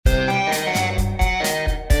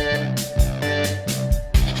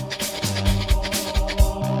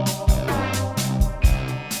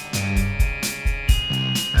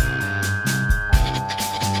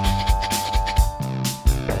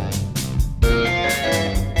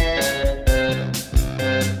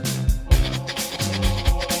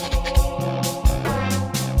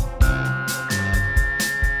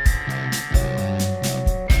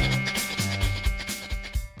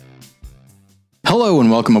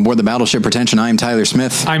welcome aboard the Battleship Pretension. I'm Tyler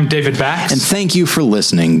Smith. I'm David Bax. And thank you for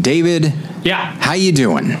listening. David, yeah, how you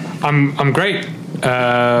doing? I'm great.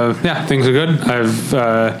 Yeah, things are good.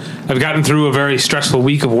 I've gotten through a very stressful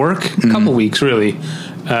week of work, a couple weeks really,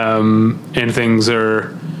 and things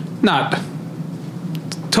are not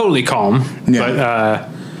totally calm, but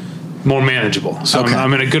more manageable. So okay.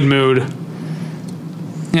 I'm in a good mood.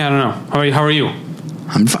 Yeah, I don't know. How are you?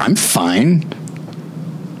 I'm fine.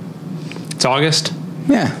 It's August.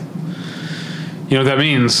 Yeah. You know what that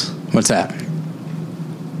means? What's that?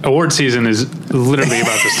 Award season is literally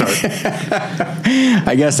about to start.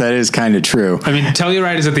 I guess that is kind of true. I mean,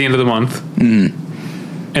 Telluride is at the end of the month. And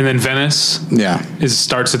then Venice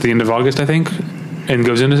starts at the end of August, I think, and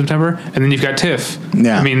goes into September. And then you've got TIFF.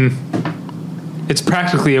 Yeah. I mean, it's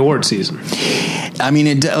practically award season. I mean,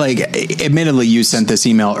 admittedly, you sent this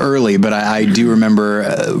email early, but I do remember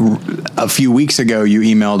a few weeks ago you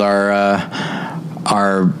emailed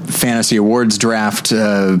our fantasy awards draft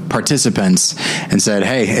participants and said,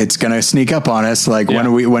 "Hey, it's going to sneak up on us. Like, when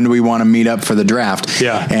do we want to meet up for the draft?"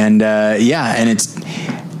 Yeah, and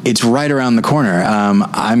it's right around the corner.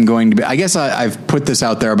 I'm going to be. I guess I've put this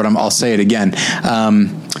out there, but I'll say it again.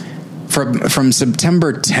 From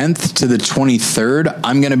September 10th to the 23rd,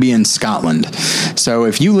 I'm going to be in Scotland. So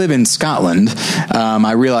if you live in Scotland,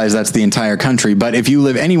 I realize that's the entire country, but if you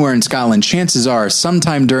live anywhere in Scotland, chances are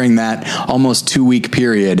sometime during that almost 2-week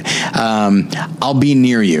period, I'll be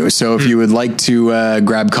near you. So if you would like to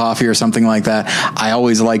grab coffee or something like that, I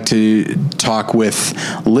always like to talk with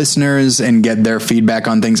listeners and get their feedback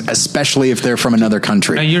on things, especially if they're from another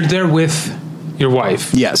country. Now you're there with your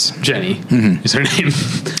wife. Yes. Jenny is her name.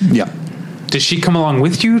 Yeah. Does she come along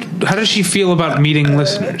with you? How does she feel about meeting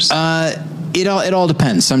listeners? It all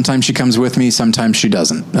depends. Sometimes she comes with me, sometimes she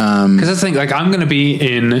doesn't. Because that's the thing. Like, I'm going to be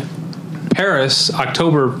in Paris,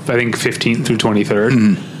 October, I think 15th through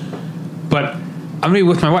 23rd. But I'm going to be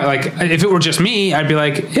with my wife. Like, if it were just me, I'd be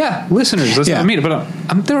like, yeah, listeners, let's meet it. But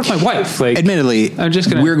I'm there with my wife. Like, admittedly,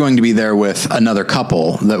 we're going to be there with another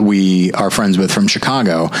couple that we are friends with from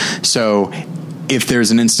Chicago. So if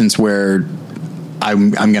there's an instance where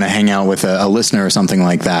I'm going to hang out with a listener or something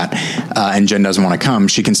like that, and Jen doesn't want to come,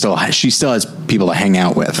 she still has people to hang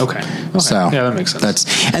out with. Okay. So yeah, that makes sense.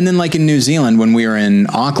 And then, like in New Zealand, when we were in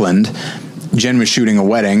Auckland, Jen was shooting a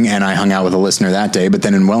wedding, and I hung out with a listener that day. But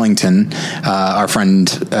then in Wellington, our friend,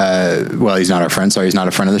 well, he's not our friend, sorry, he's not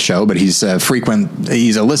a friend of the show, but he's a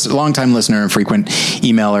longtime listener and frequent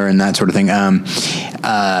emailer and that sort of thing.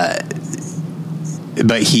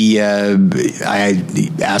 But I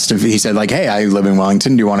asked if he said, like, "Hey, I live in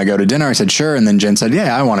Wellington. Do you want to go to dinner?" I said, "Sure." And then Jen said,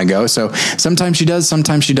 "Yeah, I want to go." So sometimes she does,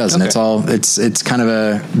 sometimes she doesn't. Okay. It's kind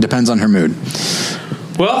of depends on her mood.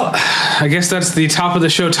 Well, I guess that's the top of the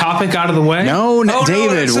show topic out of the way. No,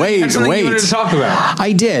 David, wait. You wanted to talk about.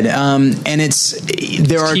 I did. And it's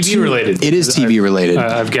TV related. It is TV related.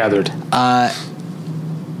 I've gathered.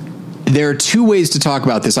 There are two ways to talk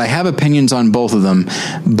about this. I have opinions on both of them,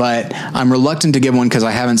 but I'm reluctant to give one because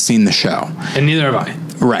I haven't seen the show. And neither have I.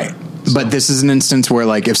 Right. So. But this is an instance where,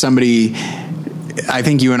 like, if somebody, I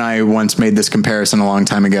think you and I once made this comparison a long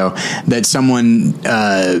time ago, that someone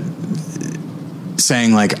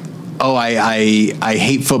saying, like, "Oh, I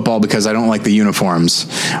hate football because I don't like the uniforms,"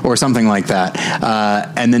 or something like that.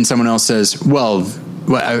 And then someone else says, "Well,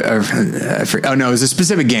 oh no, it was a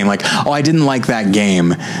specific game. Like, oh, I didn't like that game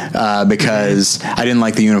because I didn't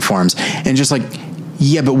like the uniforms." And just like,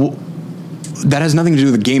 yeah, but that has nothing to do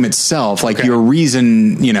with the game itself. Like, your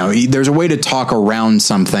reason, there's a way to talk around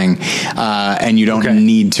something, and you don't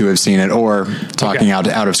need to have seen it or talking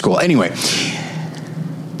out of school. Anyway,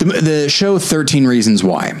 the show 13 Reasons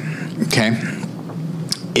Why. Okay.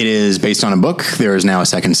 It is based on a book. There is now a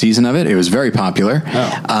second season of it. It was very popular.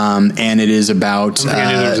 And it is about...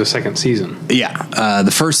 I knew there was a second season. Yeah.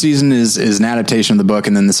 The first season is an adaptation of the book,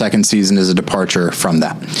 and then the second season is a departure from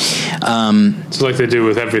that. So like they do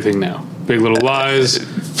with everything now. Big Little Lies.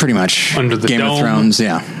 Pretty much. Under the Game Dome. of Thrones,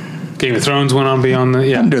 yeah. Game of Thrones went on beyond the...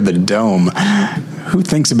 Yeah. Under the Dome. Who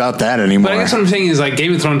thinks about that anymore? But I guess what I'm saying is, like,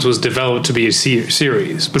 Game of Thrones was developed to be a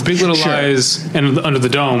series. But Big Little Lies and Under the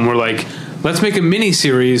Dome were like... Let's make a mini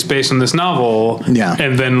series based on this novel. Yeah.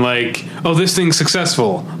 And then, like, oh, this thing's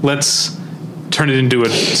successful. Let's turn it into a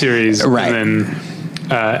series. Right. And then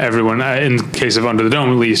everyone, in the case of Under the Dome,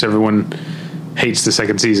 at least, everyone hates the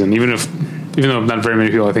second season. Even though not very many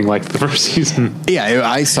people, I think, liked the first season. Yeah,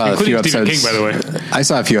 I saw a few episodes. Stephen King, by the way. I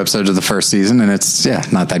saw a few episodes of the first season, and it's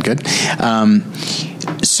not that good.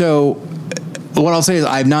 So what I'll say is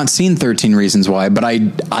I've not seen 13 Reasons Why, but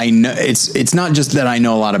I know it's not just that I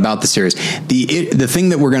know a lot about the series. The thing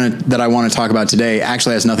that I want to talk about today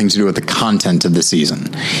actually has nothing to do with the content of the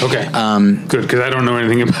season. Okay. Good, because I don't know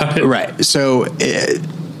anything about it. Right. So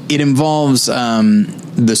it involves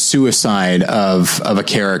the suicide of a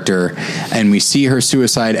character, and we see her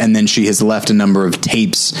suicide, and then she has left a number of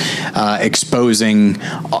tapes exposing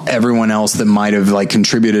everyone else that might have like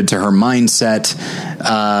contributed to her mindset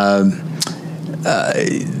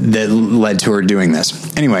that led to her doing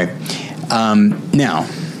this. Anyway, now.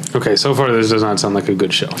 Okay, so far this does not sound like a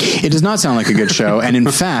good show. It does not sound like a good show, and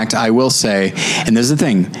in fact, I will say, and this is the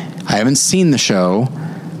thing, I haven't seen the show,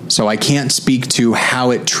 so I can't speak to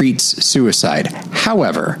how it treats suicide.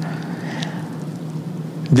 However,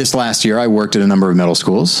 this last year I worked at a number of middle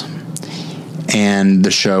schools, and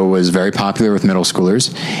the show was very popular with middle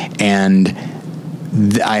schoolers, and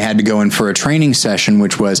I had to go in for a training session,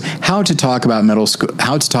 which was how to talk to middle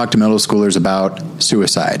schoolers about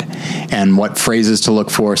suicide and what phrases to look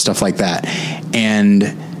for, stuff like that. And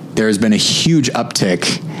there's been a huge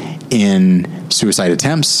uptick in suicide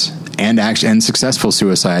attempts and successful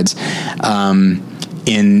suicides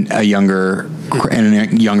in a younger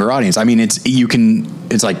audience. I mean,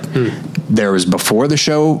 it's like there was before the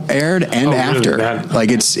show aired and after. Really?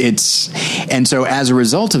 Like it's and so as a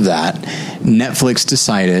result of that, Netflix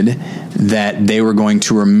decided that they were going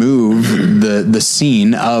to remove the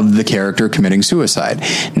scene of the character committing suicide.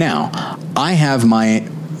 Now, I haven't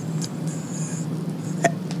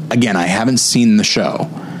seen the show,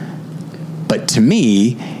 but to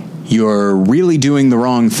me, you're really doing the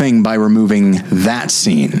wrong thing by removing that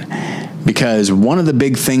scene, because one of the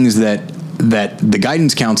big things that the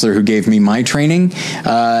guidance counselor who gave me my training,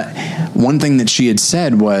 one thing that she had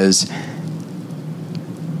said was,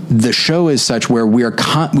 the show is such where we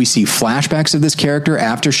see flashbacks of this character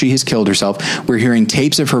after she has killed herself. We're hearing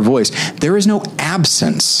tapes of her voice. There is no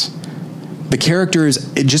absence. The character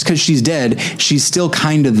is, just because she's dead, she's still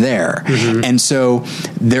kind of there. Mm-hmm. And so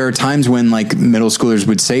there are times when like middle schoolers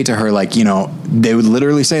would say to her, like, you know, they would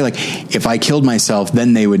literally say like, if I killed myself,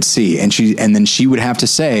 then they would see. And then she would have to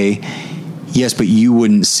say, yes, but you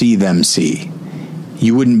wouldn't see them see.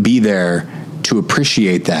 You wouldn't be there to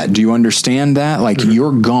appreciate that. Do you understand that? Like, mm-hmm.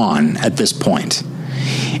 You're gone at this point.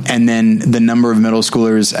 And then the number of middle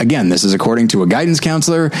schoolers, again, this is according to a guidance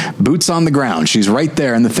counselor, boots on the ground. She's right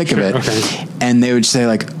there in the thick of it. Okay. And they would say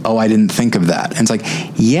like, oh, I didn't think of that. And it's like,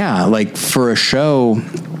 yeah, like for a show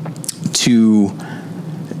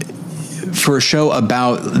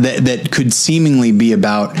about that could seemingly be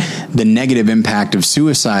about the negative impact of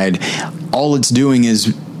suicide, all it's doing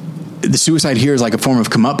is, the suicide here is like a form of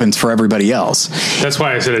comeuppance for everybody else. That's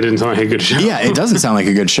why I said it didn't sound like a good show. Yeah, it doesn't sound like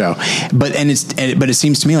a good show. But it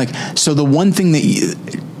seems to me like, so the one thing that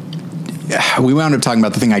we wound up talking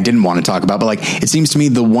about the thing I didn't want to talk about, but like, it seems to me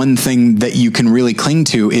the one thing that you can really cling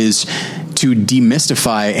to is to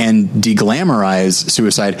demystify and deglamorize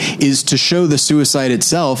suicide, is to show the suicide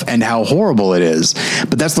itself and how horrible it is.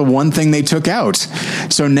 But that's the one thing they took out.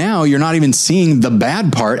 So now you're not even seeing the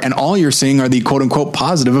bad part, and all you're seeing are the quote unquote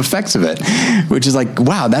positive effects of it, which is like,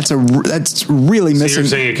 wow, that's really missing. So you're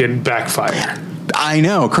saying it could backfire. I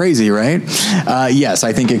know, crazy, right? Yes,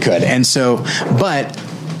 I think it could. And so, but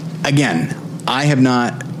again, I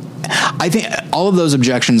think all of those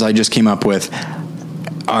objections I just came up with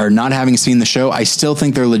are not having seen the show. I still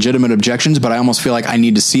think they're legitimate objections, but I almost feel like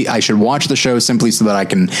I should watch the show simply so that I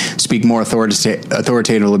can speak more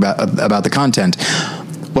authoritatively about the content.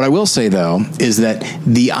 What I will say, though, is that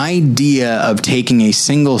the idea of taking a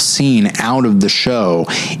single scene out of the show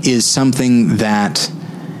is something that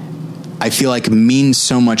I feel like means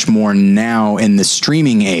so much more now in the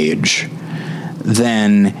streaming age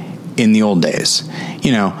than in the old days.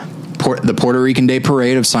 You know, the Puerto Rican Day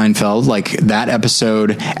Parade of Seinfeld, like that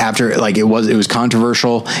episode, after like it was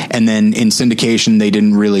controversial, and then in syndication they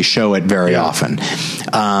didn't really show it very often.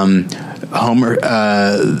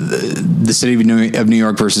 The city of New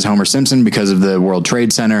York versus Homer Simpson, because of the World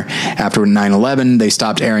Trade Center after 9/11, they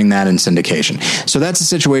stopped airing that in syndication. So that's a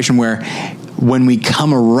situation where when we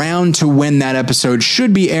come around to when that episode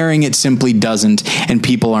should be airing, it simply doesn't, and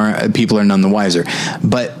people are none the wiser.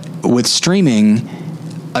 But with streaming,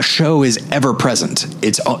 a show is ever present.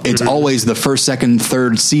 It's always the first, second,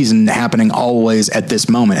 third season happening always at this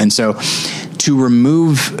moment. And so to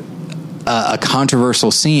remove a controversial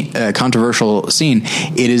scene,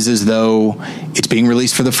 it is as though it's being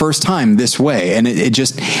released for the first time this way. And it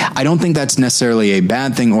just, I don't think that's necessarily a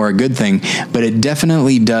bad thing or a good thing, but it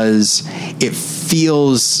definitely does. It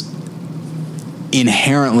feels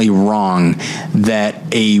inherently wrong that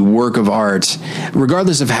a work of art,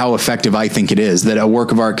 regardless of how effective I think it is, that a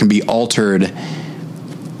work of art can be altered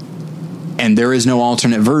and there is no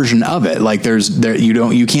alternate version of it. Like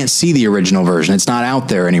you can't see the original version. It's not out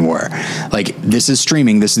there anywhere. Like, this is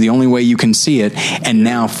streaming. This is the only way you can see it. And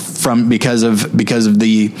now because of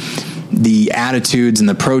the attitudes and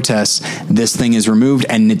the protests, this thing is removed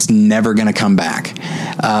and it's never going to come back.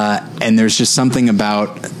 And there's just something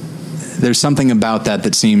about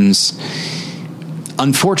that seems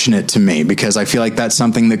unfortunate to me, because I feel like that's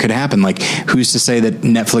something that could happen. Like, who's to say that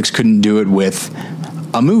Netflix couldn't do it with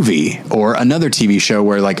a movie or another TV show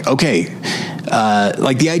where, like, okay,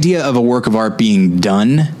 like the idea of a work of art being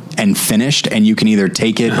done and finished and you can either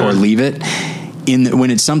take it or leave it,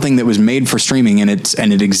 when it's something that was made for streaming and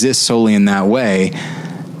it exists solely in that way,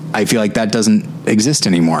 I feel like that doesn't exist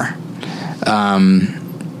anymore.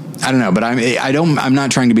 I don't know, but I'm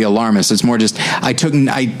not trying to be alarmist. It's more just I took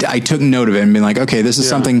note of it and been like, okay, this is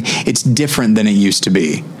something, it's different than it used to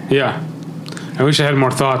be. Yeah. I wish I had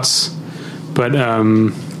more thoughts, but I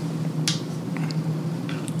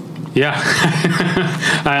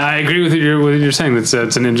agree with what you're saying. It's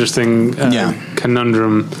an interesting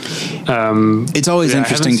conundrum. It's always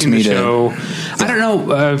interesting to me to. I don't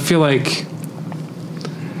know. I feel like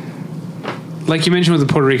you mentioned with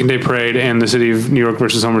the Puerto Rican Day Parade and the City of New York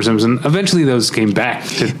versus Homer Simpson, evenly those came back.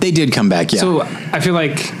 They did come back, yeah. So I feel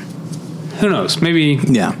like, who knows? Maybe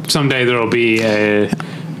someday there will be a,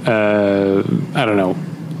 I don't know,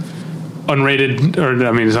 unrated, or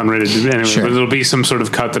I mean it's unrated anyway, sure, but there'll be some sort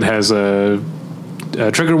of cut that has a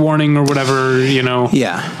trigger warning or whatever, you know.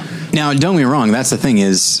 Yeah. Now, don't get me wrong. That's the thing,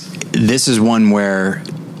 is this is one where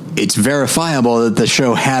it's verifiable that the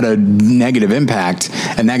show had a negative impact,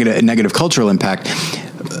 a negative cultural impact.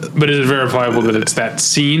 But is it verifiable that it's that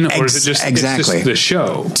scene, or is it just exactly it's just the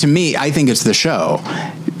show? To me, I think it's the show.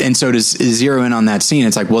 And so to zero in on that scene,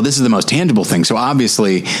 it's like, well, this is the most tangible thing. So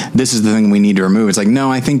obviously, this is the thing we need to remove. It's like,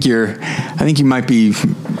 no, I think you might be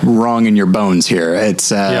wrong in your bones here. It's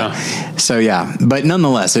so yeah. But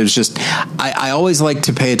nonetheless, it's just I always like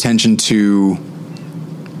to pay attention to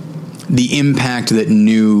the impact that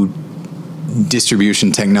new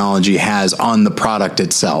distribution technology has on the product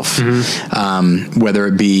itself, whether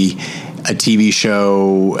it be a TV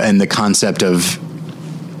show and the concept of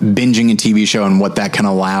binging a TV show and what that can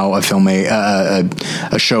allow a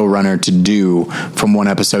showrunner to do from one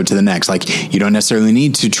episode to the next. Like, you don't necessarily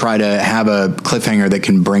need to try to have a cliffhanger that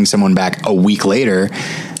can bring someone back a week later.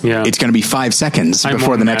 Yeah. It's going to be 5 seconds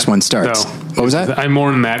before the next one starts. No. What was that? I'm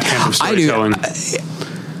more in that kind of storytelling.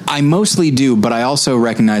 I mostly do, but I also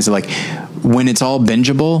recognize that, like, when it's all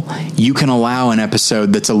bingeable, you can allow an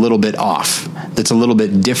episode that's a little bit off, that's a little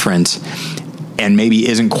bit different, and maybe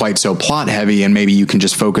isn't quite so plot heavy, and maybe you can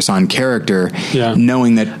just focus on character,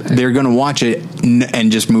 knowing that they're going to watch it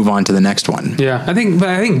and just move on to the next one. Yeah, I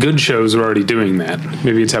think good shows are already doing that.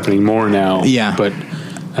 Maybe it's happening more now. Yeah, but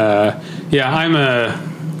I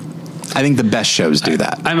think the best shows do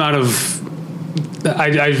that. I'm out of.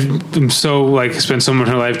 I'm so, like, spent so much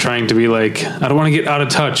of my life trying to be like, I don't want to get out of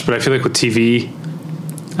touch, but I feel like with TV,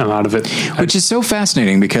 I'm out of it. Which is so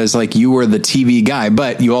fascinating, because, like, you were the TV guy,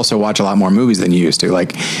 but you also watch a lot more movies than you used to.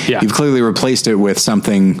 Like, you've clearly replaced it with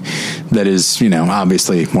something that is,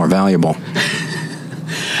 obviously more valuable.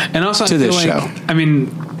 And also, to this show. I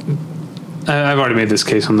mean, I've already made this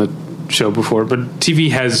case on the show before, but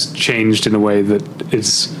TV has changed in a way that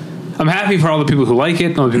it's. I'm happy for all the people who like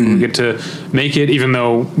it, and all the people who get to make it, even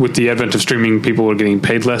though with the advent of streaming, people are getting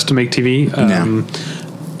paid less to make TV.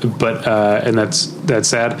 But and that's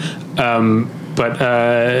sad. But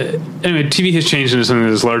anyway, TV has changed into something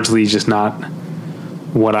that is largely just not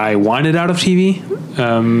what I wanted out of TV,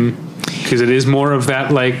 because it is more of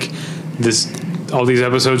that, like, this. All these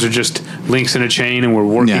episodes are just links in a chain, and we're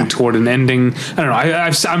working toward an ending. I don't know.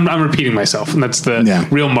 I'm repeating myself, and that's the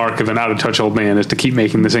real mark of an out-of-touch old man, is to keep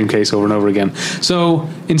making the same case over and over again. So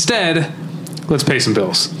instead, let's pay some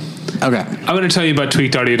bills. Okay. I'm going to tell you about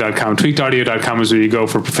tweakedaudio.com. Tweakedaudio.com is where you go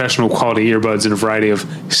for professional quality earbuds in a variety of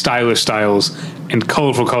stylish styles and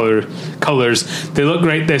colorful colors. They look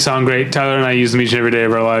great. They sound great. Tyler and I use them each and every day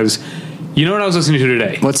of our lives. You know what I was listening to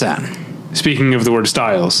today? What's that? Speaking of the word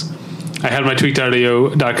styles, I had my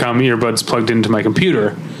tweakedaudio.com earbuds plugged into my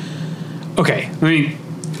computer. Okay, I'm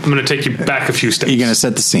going to take you back a few steps. You're going to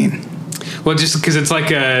set the scene. Well, just because it's like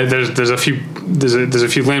there's a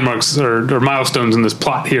few landmarks or milestones in this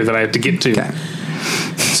plot here that I have to get to. Okay.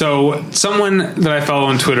 So someone that I follow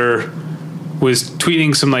on Twitter was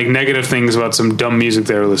tweeting some, like, negative things about some dumb music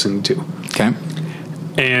they were listening to. Okay.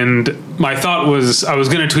 And my thought was I was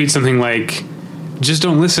going to tweet something like, just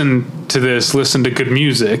don't listen to this. Listen to good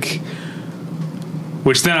music.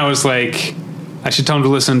 Which then I was like, I should tell him to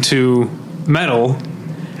listen to metal.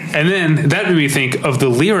 And then that made me think of the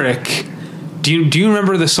lyric. Do you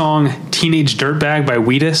remember the song "Teenage Dirtbag" by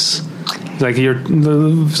Wheatus? Like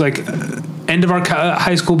it's like end of our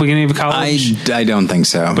high school, beginning of college. I don't think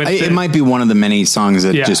so. But it might be one of the many songs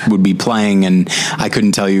that just would be playing, and I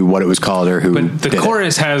couldn't tell you what it was called or who. But the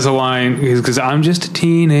chorus has a line because I'm just a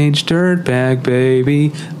teenage dirtbag,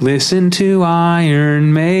 baby. Listen to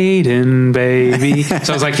Iron Maiden, baby. So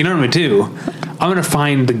I was like, you know what I'm gonna do? I'm gonna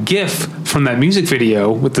find the GIF from that music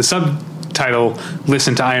video with the subtitle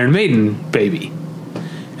 "Listen to Iron Maiden, baby."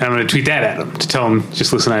 And I'm going to tweet that at him to tell him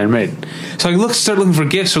just listen to Iron Maiden. So I start looking for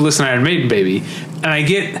GIFs for Listen to Iron Maiden, baby. And I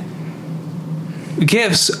get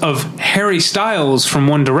GIFs of Harry Styles from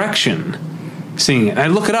One Direction singing it. And I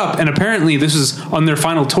look it up, and apparently this was on their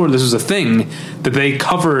final tour. This was a thing that they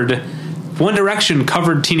covered. One Direction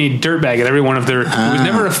covered Teenage Dirtbag at every one of their... It was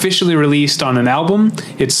never officially released on an album.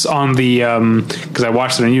 It's on the... Because I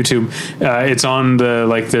watched it on YouTube. It's on the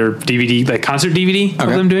their DVD, like concert DVD of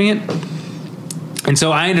them doing it. And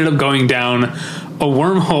so I ended up going down a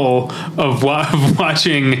wormhole of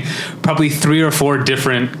watching probably 3 or 4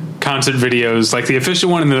 different concert videos, like the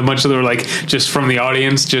official one, and then a bunch of them were like just from the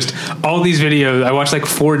audience. Just all these videos. I watched like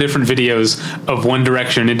 4 different videos of One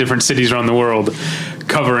Direction in different cities around the world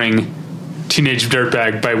covering Teenage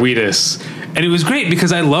Dirtbag by Wheatus. And it was great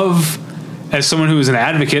because I love, as someone who is an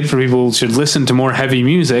advocate for people should listen to more heavy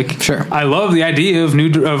music. Sure. I love the idea of New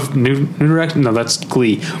Direction. No, that's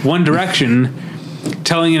Glee. One Direction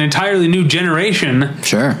telling an entirely new generation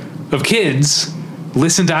of kids,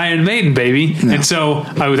 listen to Iron Maiden, baby. No. And so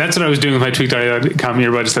that's what I was doing with my TweakedAudio.com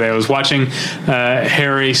earbuds today. I was watching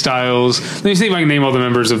Harry Styles. Let me see if I can name all the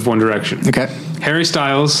members of One Direction. Okay. Harry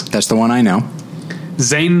Styles. That's the one I know.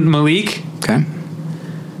 Zayn Malik. Okay.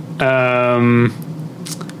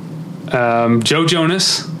 Joe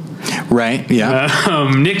Jonas. Right,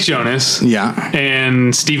 yeah. Nick Jonas. Yeah.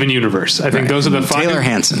 And Steven Universe. I think those are the 5. Taylor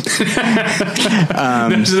Hanson.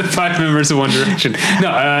 Those are the 5 members of One Direction.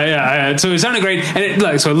 No, so it sounded great.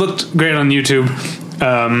 And so it looked great on YouTube.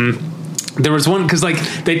 There was one, because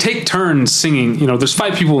they take turns singing. You know, there's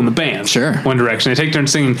 5 people in the band. Sure. One Direction. They take turns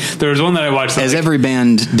singing. There was one that I watched. As every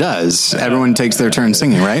band does. Everyone takes their turn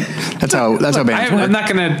singing, right? That's how bands work. I'm not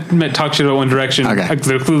going to talk shit about One Direction. Okay. I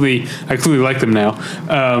clearly like them now.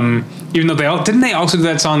 Even though didn't they also do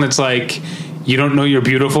that song that's like, you don't know you're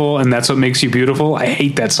beautiful and that's what makes you beautiful? I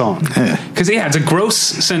hate that song. Because, it's a gross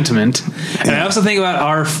sentiment. And I also think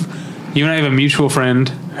about you and I have a mutual friend.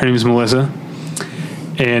 Her name is Melissa.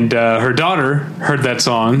 And her daughter heard that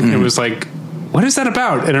song and was like, what is that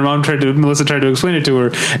about? And Melissa tried to explain it to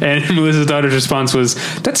her. And Melissa's daughter's response was,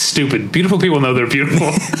 that's stupid. Beautiful people know they're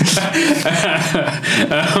beautiful.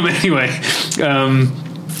 Anyway.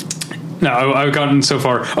 No, I've gotten so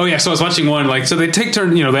far. Oh yeah, so I was watching one, so they take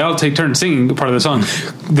turn. They all take turns singing part of the song.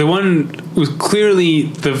 The one was clearly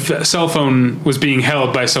the cell phone was being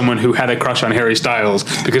held by someone who had a crush on Harry Styles,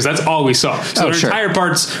 because that's all we saw. So there are entire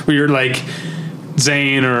parts where you're like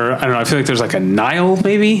Zayn, or I don't know. I feel like there's like a Niall,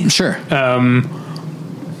 maybe. Sure.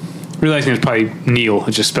 Realizing it's probably Neil.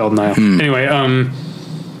 It's just spelled Niall. Anyway,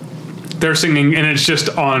 they're singing, and it's just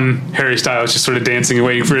on Harry Styles, just sort of dancing and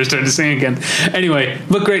waiting for his turn to sing again. Anyway,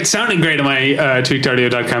 look great, sounding great on my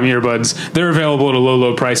TweakedAudio.com earbuds. They're available at a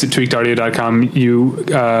low price at TweakedAudio.com. You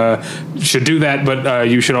should do that,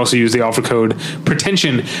 but you should also use the offer code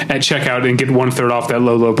PRETENSION at checkout and get 1/3 off that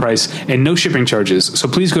low price and no shipping charges. So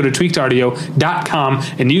please go to TweakedAudio.com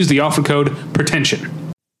and use the offer code PRETENSION.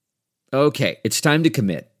 Okay, it's time to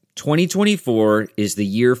commit. 2024 is the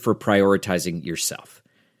year for prioritizing yourself.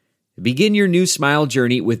 Begin your new smile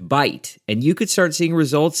journey with Byte, and you could start seeing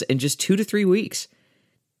results in just 2 to 3 weeks.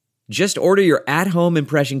 Just order your at-home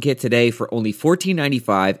impression kit today for only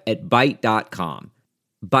 $14.95 at Byte.com.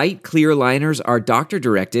 Byte clear liners are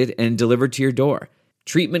doctor-directed and delivered to your door.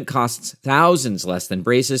 Treatment costs thousands less than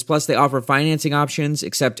braces, plus they offer financing options,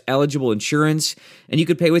 accept eligible insurance, and you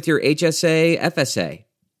could pay with your HSA, FSA.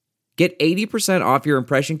 Get 80% off your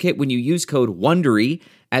impression kit when you use code WONDERY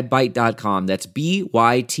at Byte.com. That's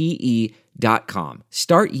BYTE.com.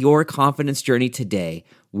 Start your confidence journey today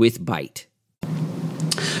with Byte.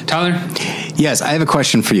 Tyler? Yes, I have a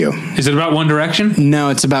question for you. Is it about One Direction? No,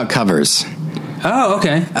 it's about covers. Oh,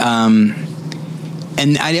 okay.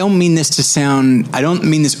 And I don't mean this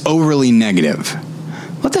overly negative.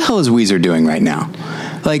 What the hell is Weezer doing right now?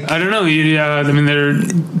 Like, I don't know. I mean,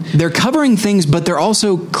 they're covering things, but they're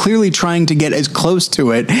also clearly trying to get as close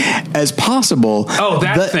to it as possible. Oh,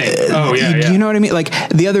 that thing. Oh, yeah, Do you know what I mean? Like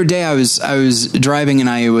the other day, I was driving and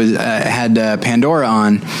I was had Pandora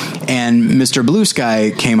on, and Mr. Blue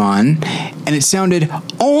Sky came on, and it sounded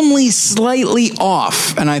only slightly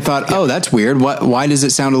off. And I thought, oh, that's weird. Why does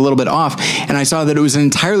it sound a little bit off? And I saw that it was an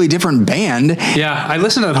entirely different band. Yeah, I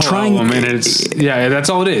listened to that whole album, and that's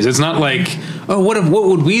all it is. It's not like, oh, what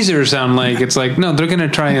would Weezer sound like? It's like, no, they're going to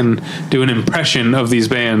try and do an impression of these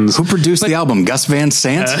bands. Who produced the album? Gus Van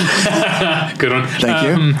Sant? Good one. Thank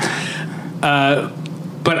you.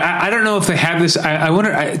 But I don't know if they have this. I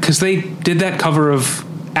wonder, because they did that cover of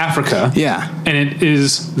Africa. Yeah. And it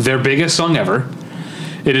is their biggest song ever.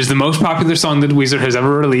 It is the most popular song that Weezer has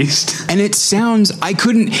ever released. And it sounds,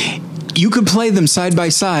 you could play them side by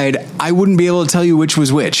side. I wouldn't be able to tell you which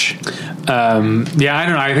was which. Yeah, I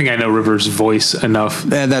don't know. I think I know Rivers' voice enough.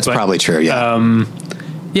 That's probably true, yeah.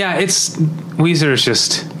 Yeah, Weezer is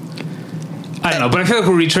just, I don't know. But I feel like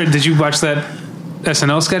we're retreading. Did you watch that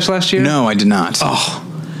SNL sketch last year? No, I did not. Oh.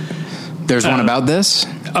 There's one about this?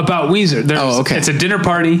 About Weezer. Okay. It's a dinner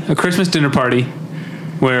party, a Christmas dinner party,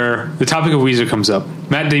 where the topic of Weezer comes up.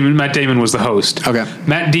 Matt Damon was the host. Okay.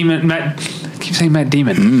 I keep saying Matt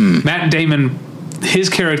Damon. Matt Damon, his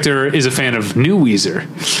character is a fan of new Weezer.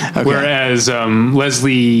 Okay. Whereas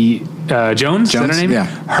Leslie Jones, is that her name? Yeah.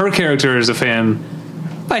 Her character is a fan,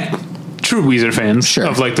 like true Weezer fans,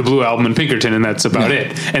 of like the Blue Album and Pinkerton, and that's about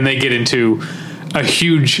it. And they get into a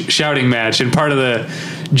huge shouting match, and part of the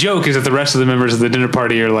joke is that the rest of the members of the dinner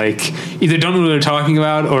party are like either don't know what they're talking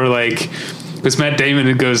about, or like because Matt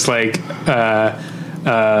Damon goes like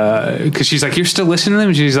because she's like, you're still listening to them,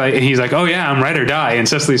 and he's like, oh yeah, I'm Ride or Die, and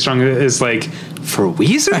Cecily Strong is like, for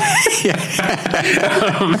Weezer.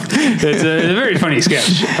 It's a very funny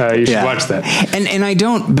sketch. You should watch that. And I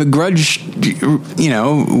don't begrudge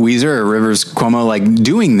Weezer or Rivers Cuomo like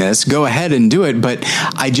doing this. Go ahead and do it, but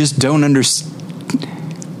I just don't understand.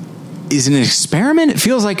 Is it an experiment? It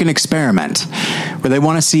feels like an experiment where they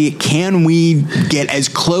want to see, can we get as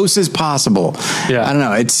close as possible? Yeah. I don't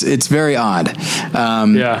know. It's very odd.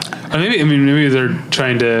 Maybe they're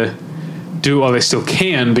trying to do all they still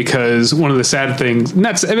can, because one of the sad things,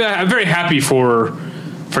 I'm very happy for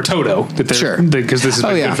Toto that they're, because this has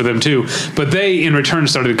been good for them too. But they in return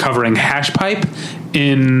started covering Hash Pipe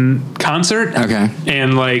in concert. Okay.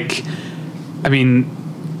 And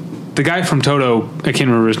the guy from Toto, I can't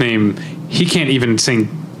remember his name, he can't even sing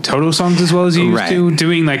Toto songs as well as he used to,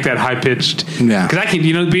 doing like that high pitched. Yeah. Because I can,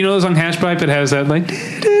 the song Hash Pipe, it has that like,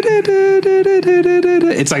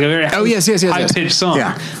 it's like a very high pitched song.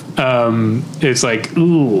 Yeah. It's like,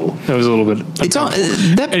 ooh, that was a little bit. It's all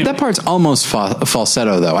that part's almost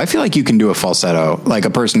falsetto though. I feel like you can do a falsetto, like a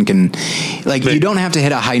person can, you don't have to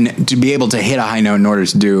hit to be able to hit a high note in order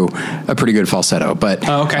to do a pretty good falsetto. But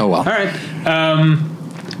oh well. All right.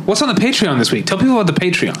 What's on the Patreon this week? Tell people about the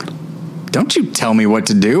Patreon. Don't you tell me what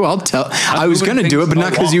to do. I'll tell. I was going to do it, but not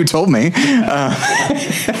because you told me.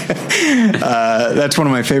 That's one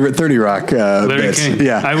of my favorite 30 Rock bits. King.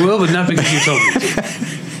 Yeah, I will, but not because you told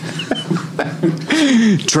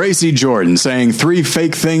me. Tracy Jordan saying 3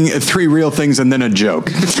 real things, and then a joke.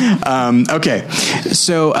 Okay,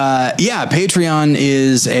 so Patreon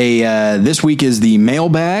is this week is the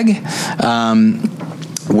mailbag.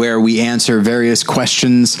 Where we answer various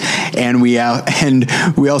questions, and we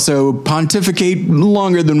also pontificate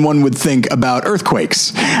longer than one would think about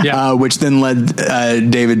earthquakes, which then led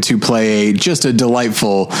David to play just a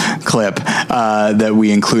delightful clip that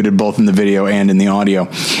we included both in the video and in the audio.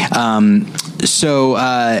 So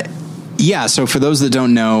for those that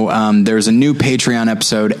don't know, there's a new Patreon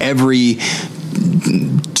episode every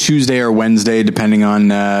Tuesday or Wednesday, depending on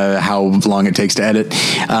how long it takes to edit.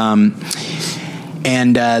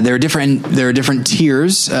 And there are different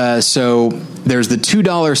tiers. So there's the $2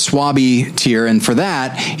 Swabby tier, and for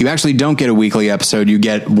that, you actually don't get a weekly episode. You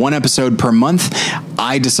get one episode per month.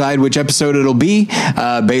 I decide which episode it'll be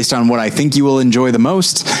based on what I think you will enjoy the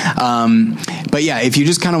most. But yeah, if you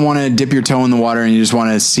just kind of want to dip your toe in the water and you just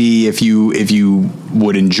want to see if you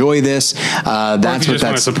would enjoy this, that's what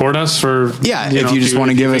want to support us for. Yeah, if you just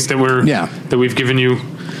want to give us that we've given you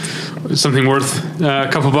something worth a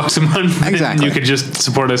couple bucks a month. Exactly. You could just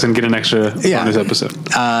support us and get an extra bonus episode.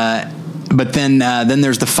 But then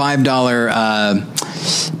there's the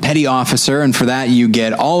 $5 Petty Officer, and for that you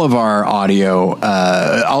get all of our audio,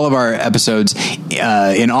 all of our episodes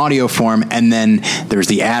in audio form, and then there's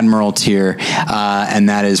the Admiral tier, and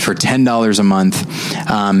that is for $10 a month,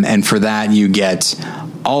 and for that you get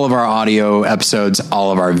all of our audio episodes,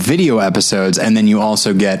 all of our video episodes, and then you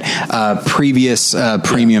also get previous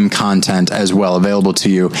premium content as well available to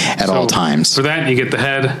you at all times. For that, you get the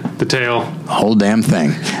head, the tail. Whole damn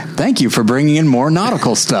thing. Thank you for bringing in more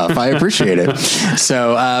nautical stuff. I appreciate it.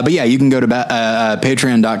 So, but yeah, you can go to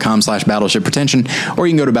patreon.com/battleship pretension, or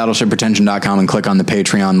you can go to battleshippretension.com and click on the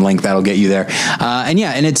Patreon link. That'll get you there. And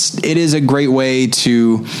it is a great way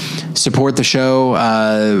to support the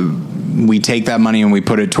show. We take that money and we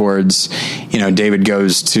put it towards, David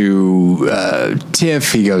goes to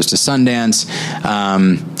TIFF, he goes to Sundance.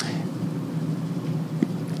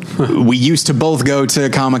 We used to both go to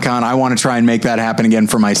Comic-Con. I want to try and make that happen again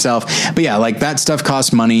for myself. But yeah, like that stuff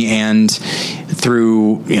costs money, and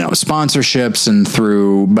through, sponsorships and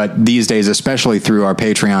but these days, especially through our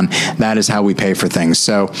Patreon, that is how we pay for things.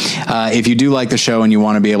 So, if you do like the show and you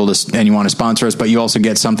want to be able to, and you want to sponsor us, but you also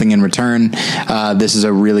get something in return, this is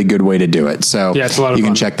a really good way to do it. So yeah, it's a lot of you fun.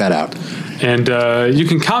 Can check that out. And you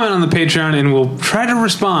can comment on the Patreon and we'll try to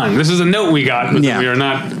respond. This is a note we got, but we are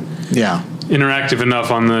not interactive enough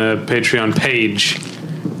on the Patreon page.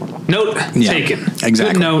 Note taken.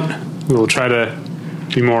 Exactly. Good note. We will try to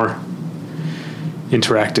be more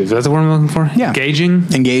interactive. Is that the word I'm looking for? Yeah. Engaging,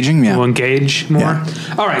 yeah. We'll engage more. Yeah.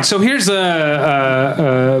 All right, so here's here's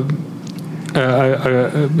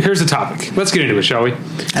the topic. Let's get into it, shall we?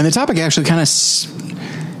 And the topic actually kind of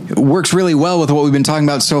works really well with what we've been talking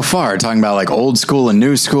about so far, talking about like old school and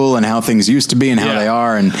new school and how things used to be and how they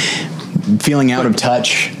are, and feeling out of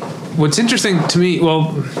touch. What's interesting to me,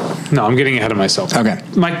 I'm getting ahead of myself. Okay.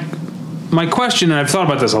 My question, and I've thought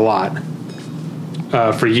about this a lot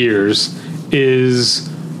for years, is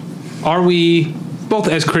are we, both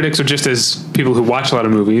as critics or just as people who watch a lot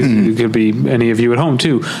of movies, it could be any of you at home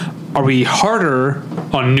too, are we harder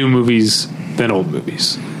on new movies than old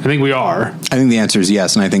movies? I think we are. I think the answer is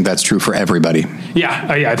yes, and I think that's true for everybody. Yeah,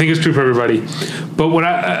 I think it's true for everybody. But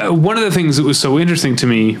one of the things that was so interesting to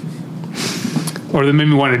me, or that made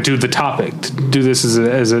me want to do the topic, to do this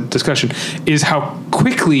as a discussion, is how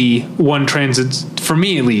quickly one transits, for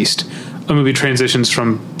me at least, a movie transitions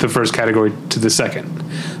from the first category to the second.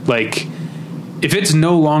 Like, if it's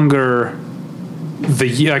no longer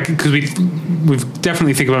because we've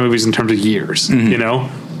definitely think about movies in terms of years,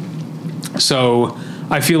 So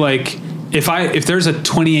I feel like if there's a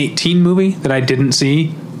 2018 movie that I didn't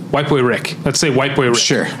see, White Boy Rick. Let's say White Boy Rick.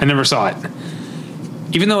 Sure. I never saw it,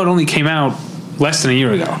 even though it only came out less than a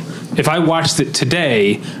year ago. If I watched it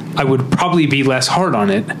today, I would probably be less hard on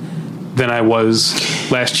it than I was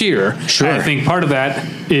last year. Sure. And I think part of that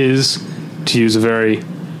is, to use a very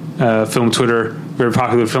very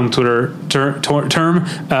popular film Twitter term,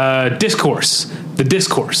 discourse. The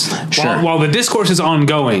discourse. Sure. While the discourse is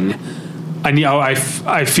ongoing, I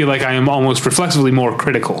feel like I am almost reflexively more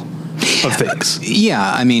critical of things. Yeah,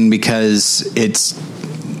 I mean, because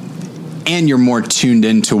and you're more tuned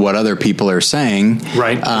into what other people are saying.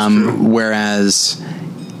 Right. Whereas,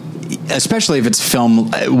 especially if it's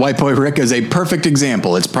film, White Boy Rick is a perfect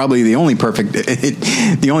example. It's probably the only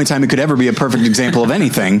the only time it could ever be a perfect example of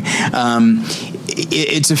anything.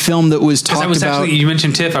 It's a film that was talked about. You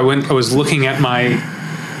mentioned TIFF. I was looking at my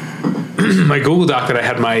my Google Doc that I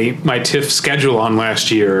had my TIFF schedule on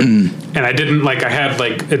last year, and I didn't I had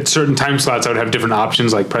at certain time slots I would have different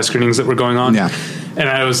options, like press screenings that were going on. Yeah. And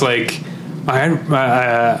I was like,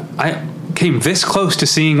 I came this close to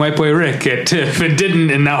seeing White Boy Rick at TIFF and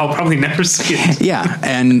didn't, and now I'll probably never see it. Yeah,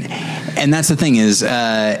 and that's the thing is,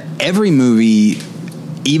 every movie,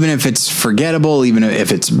 even if it's forgettable, even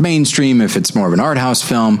if it's mainstream, if it's more of an art house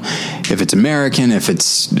film, if it's American, if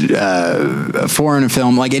it's a foreign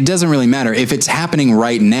film, it doesn't really matter. If it's happening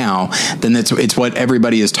right now, then it's what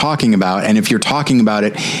everybody is talking about. And if you're talking about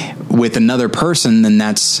it with another person, then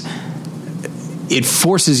it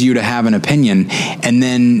forces you to have an opinion, and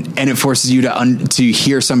it forces you to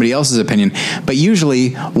hear somebody else's opinion. But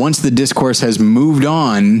usually, once the discourse has moved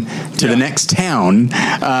on to the next town,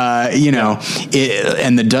 and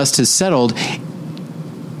the dust has settled,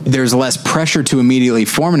 there's less pressure to immediately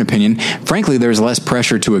form an opinion. Frankly, there's less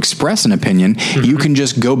pressure to express an opinion. Mm-hmm. You can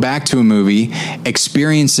just go back to a movie,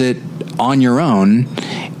 experience it on your own,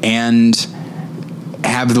 and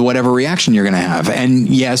have whatever reaction you're going to have. And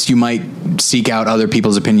yes, you might seek out other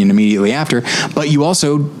people's opinion immediately after, but you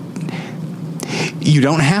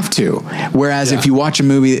don't have to. Whereas if you watch a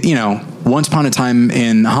movie, Once Upon a Time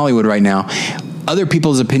in Hollywood right now, other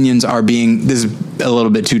people's opinions are being, this is a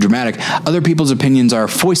little bit too dramatic, other people's opinions are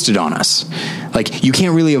foisted on us. Like, you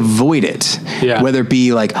can't really avoid it. Yeah. Whether it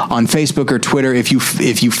be like on Facebook or Twitter, if you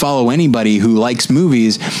follow anybody who likes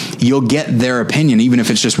movies, you'll get their opinion, even if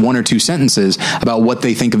it's just one or two sentences about what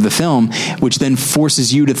they think of the film, which then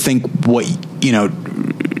forces you to think what, you know,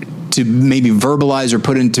 to maybe verbalize or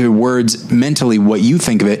put into words mentally what you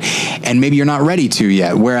think of it, and maybe you're not ready to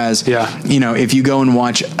yet. Whereas, you know, if you go and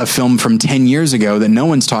watch a film from 10 years ago that no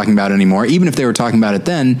one's talking about anymore, even if they were talking about it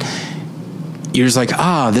then, you're just like,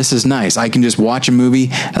 this is nice. I can just watch a movie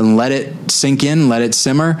and let it sink in, let it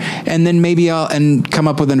simmer, and then maybe I'll come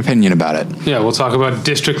up with an opinion about it. Yeah, we'll talk about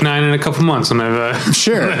District 9 in a couple months when I've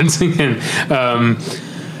sure. let it sink in.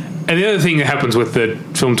 And the other thing that happens with the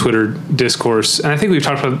film Twitter discourse, and I think we've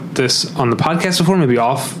talked about this on the podcast before, maybe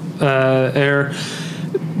off air,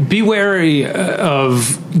 be wary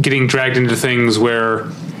of getting dragged into things where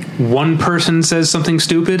one person says something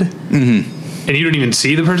stupid, and you don't even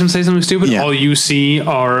see the person say something stupid. Yeah. All you see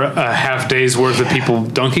are a half day's worth of people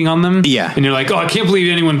dunking on them. Yeah. And you're like, I can't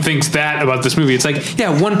believe anyone thinks that about this movie. It's like,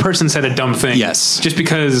 yeah, one person said a dumb thing. Yes. Just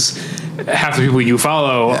because half the people you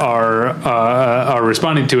follow are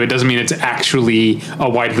responding to it doesn't mean it's actually a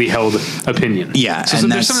widely held opinion. Yeah. So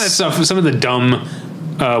there's some of that stuff, some of the dumb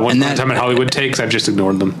Once Upon a Time in Hollywood takes, I've just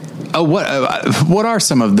ignored them. Oh, what are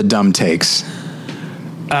some of the dumb takes?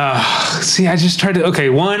 See, I just tried to. Okay,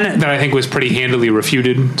 one that I think was pretty handily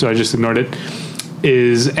refuted, so I just ignored it.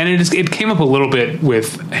 It came up a little bit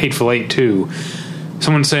with Hateful Eight too.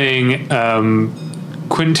 Someone saying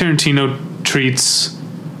Quentin Tarantino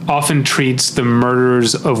often treats the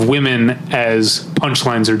murders of women as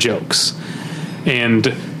punchlines or jokes,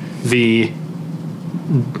 and the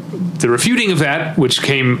refuting of that, which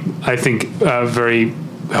came, I think, very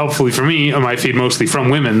helpfully for me on my feed, mostly from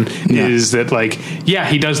women, is that, like,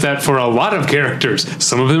 he does that for a lot of characters.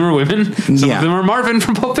 Some of them are women, some of them are Marvin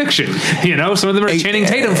from Pulp Fiction, you know, some of them are Channing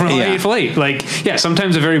Tatum from Hateful Eight. Like,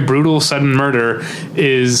 sometimes a very brutal sudden murder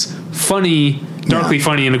is funny, darkly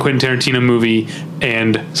funny in a Quentin Tarantino movie,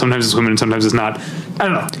 and sometimes it's women and sometimes it's not. I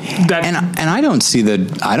don't know. And I don't see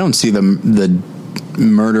the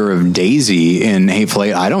murder of Daisy in Hateful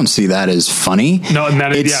Eight. I don't see that as funny. No, and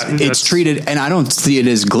that is, it's treated, and I don't see it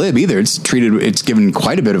as glib either. It's given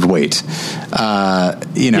quite a bit of weight.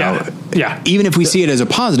 You know, even if we see it as a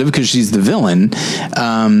positive, because she's the villain,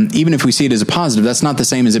 even if we see it as a positive, that's not the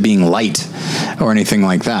same as it being light or anything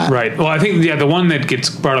like that. Right. Well, I think, the one that gets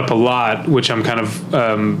brought up a lot, which I'm kind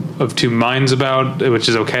of two minds about, which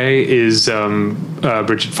is okay, is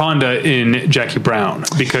Bridget Fonda in Jackie Brown,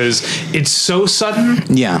 because it's so sudden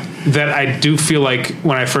that I do feel like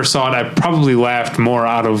when I first saw it, I probably laughed more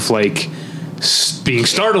out of, like, being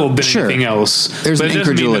startled than anything else. There's an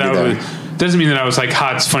incredulity there. Doesn't mean that I was like,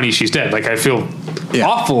 it's funny, she's dead. Like, I feel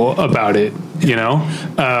awful about it, you know?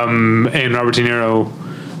 And Robert De Niro,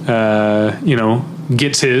 you know,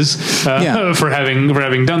 gets his for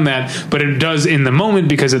having done that, but it does in the moment,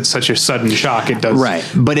 because it's such a sudden shock. It does, right?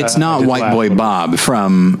 But it's not White Boy Bob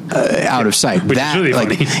from Out of Sight. Which is really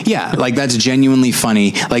funny. Like that's genuinely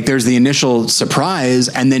funny. Like, there's the initial surprise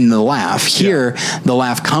and then the laugh. Here, the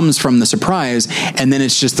laugh comes from the surprise, and then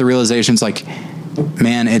it's just the realization. It's like,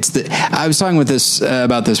 man, I was talking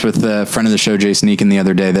about this with a friend of the show, Jason Eakin, the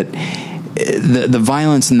other day, that the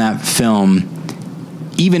violence in that film,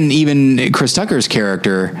 even Chris Tucker's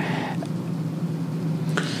character,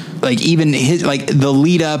 like, even his, like, the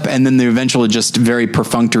lead up and then the eventual just very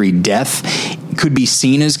perfunctory death could be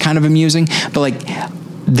seen as kind of amusing, but, like,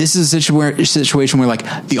 this is a situation where,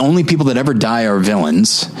 like, the only people that ever die are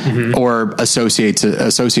villains or associates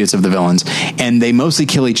of the villains, and they mostly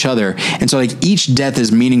kill each other. And so, like, each death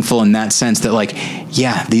is meaningful in that sense that, like,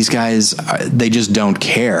 these guys, they just don't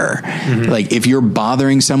care. Like, if you're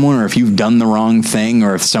bothering someone, or if you've done the wrong thing,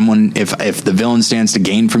 or if the villain stands to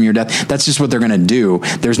gain from your death, that's just what they're going to do.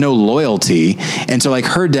 There's no loyalty. And so, like,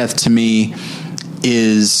 her death to me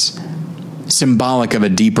is symbolic of a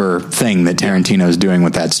deeper thing that Tarantino's doing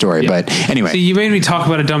with that story. But anyway. See, you made me talk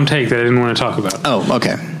about a dumb take that I didn't want to talk about. Oh,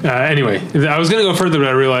 okay. Anyway, I was going to go further, but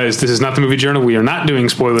I realized this is not the Movie Journal. We are not doing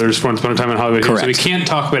spoilers for Once Upon a Time in Hollywood. Correct. So we can't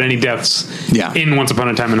talk about any deaths in Once Upon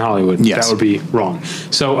a Time in Hollywood. Yes. That would be wrong.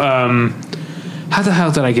 So, how the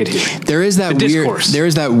hell did I get here? There is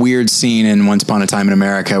that weird scene in Once Upon a Time in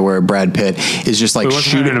America where Brad Pitt is just like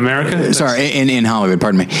shooting in America. Sorry, in Hollywood.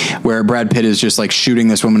 Pardon me. Where Brad Pitt is just like shooting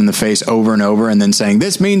this woman in the face over and over, and then saying,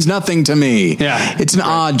 "This means nothing to me." Yeah, it's an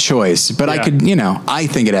odd choice, but I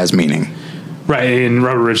think it has meaning. Right, and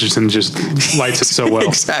Robert Richardson just lights it so well.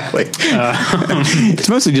 Exactly. It's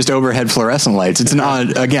mostly just overhead fluorescent lights. It's an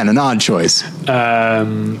odd choice.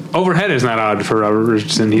 Overhead is not odd for Robert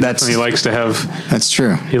Richardson. He likes to have. That's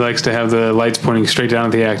true. He likes to have the lights pointing straight down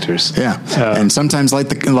at the actors. Yeah, and sometimes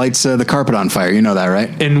lights the carpet on fire. You know that,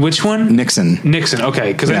 right? In which one? Nixon.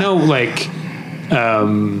 Okay, because I know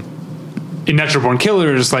in Natural Born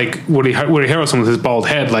Killers, like Woody Harrelson with his bald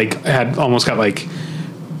head, had almost got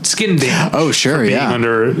skin damage. Oh, sure, yeah.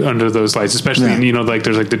 Under those lights, especially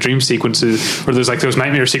there's the dream sequences, or there's those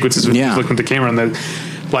nightmare sequences with looking at the camera and the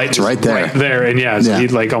light is right there, and he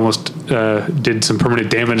almost did some permanent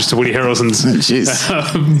damage to Woody Harrelson's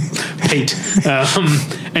pate.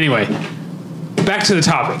 Anyway, back to the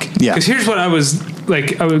topic. Yeah, because here's what I was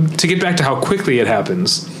to get back to how quickly it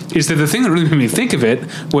happens. Is that the thing that really made me think of it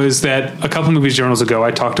was that a couple movies journals ago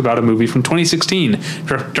I talked about a movie from 2016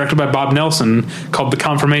 directed by Bob Nelson called The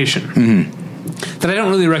Confirmation. Mm-hmm. That I don't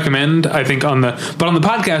really recommend. I think on the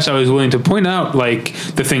podcast I was willing to point out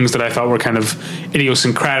the things that I thought were kind of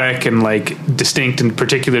idiosyncratic and distinct and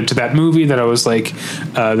particular to that movie, that I was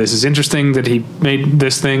this is interesting that he made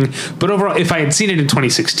this thing. But overall, if I had seen it in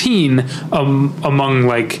 2016 among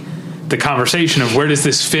the conversation of where does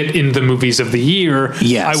this fit in the movies of the year,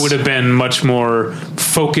 I would have been much more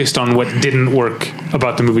focused on what didn't work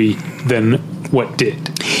about the movie than what did.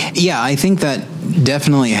 Yeah, I think that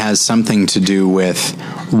definitely has something to do with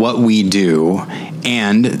what we do,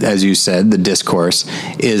 and as you said, the discourse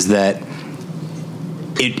is that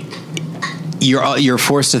you're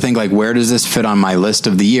forced to think where does this fit on my list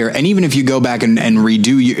of the year? And even if you go back and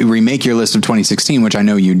remake your list of 2016, which I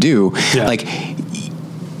know you do,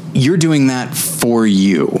 you're doing that for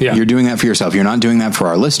you. Yeah. You're doing that for yourself. You're not doing that for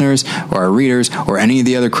our listeners or our readers or any of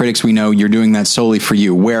the other critics we know. You're doing that solely for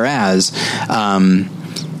you. Whereas,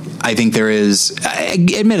 I think there is,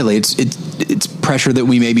 admittedly, it's pressure that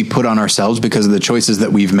we maybe put on ourselves because of the choices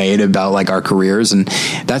that we've made about our careers and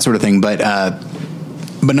that sort of thing. But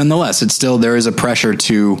nonetheless, there is a pressure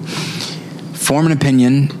to form an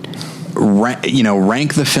opinion,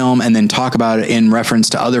 rank the film and then talk about it in reference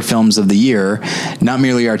to other films of the year, not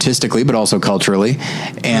merely artistically, but also culturally.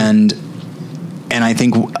 And I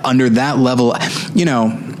think under that level,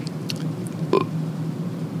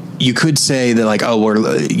 you could say that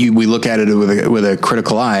we look at it with a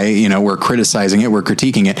critical eye, we're criticizing it, we're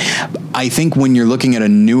critiquing it. I think when you're looking at a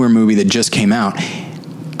newer movie that just came out,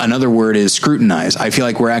 another word is scrutinize. I feel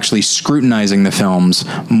like we're actually scrutinizing the films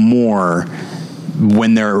more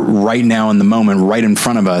when they're right now in the moment, right in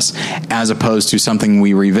front of us, as opposed to something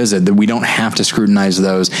we revisit, that we don't have to scrutinize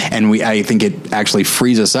those. And I think it actually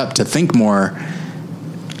frees us up to think more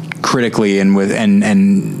critically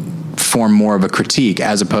and form more of a critique,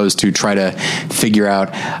 as opposed to try to figure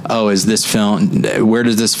out, where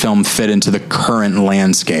does this film fit into the current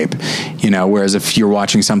landscape? Whereas if you're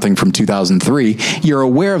watching something from 2003, you're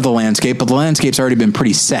aware of the landscape, but the landscape's already been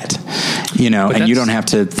pretty set, and you don't have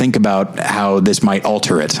to think about how this might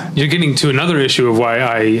alter it. You're getting to another issue of why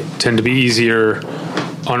I tend to be easier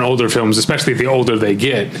on older films, especially the older they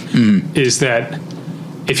get, is that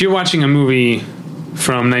if you're watching a movie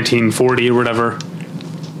from 1940 or whatever,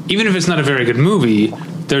 even if it's not a very good movie,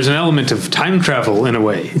 there's an element of time travel in a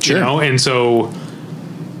way, sure. And so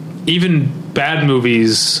even bad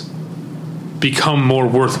movies become more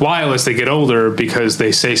worthwhile as they get older because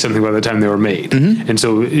they say something by the time they were made. Mm-hmm. And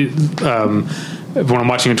so when I'm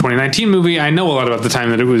watching a 2019 movie, I know a lot about the time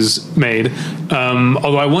that it was made.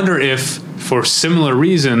 Although I wonder if, for similar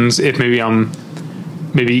reasons, if I'm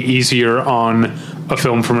maybe easier on a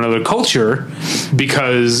film from another culture,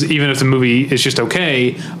 because even if the movie is just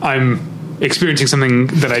okay, I'm experiencing something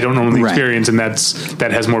that I don't normally experience, and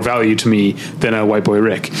that has more value to me than a White Boy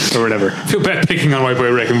Rick or whatever. I feel bad picking on White Boy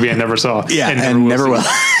Rick, a movie I never saw. Yeah, and never will.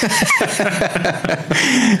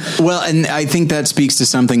 Well, and I think that speaks to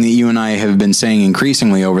something that you and I have been saying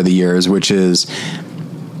increasingly over the years, which is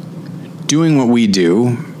doing what we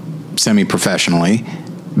do semi-professionally,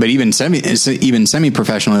 but even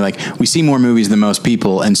semi-professionally, we see more movies than most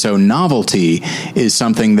people, and so novelty is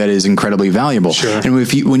something that is incredibly valuable. Sure. And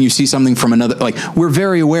when you see something from another, we're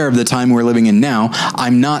very aware of the time we're living in now.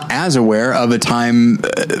 I'm not as aware of a time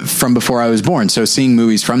from before I was born. So seeing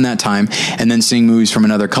movies from that time and then seeing movies from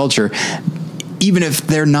another culture, even if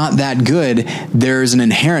they're not that good, there's an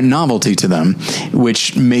inherent novelty to them,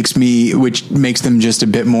 which makes them just a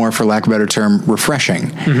bit more, for lack of a better term, refreshing.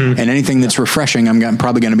 Mm-hmm. And anything that's refreshing, I'm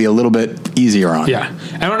probably going to be a little bit easier on. Yeah.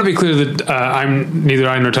 I want to be clear that neither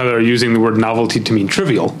I nor Tyler are using the word novelty to mean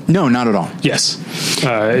trivial. No, not at all. Yes.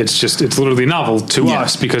 It's literally novel to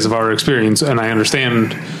us because of our experience. And I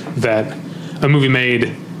understand that a movie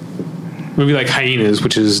made movie like Hyenas,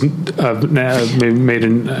 which is made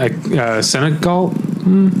in Senegal.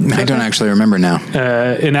 I don't actually remember now.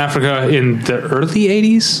 In Africa in the early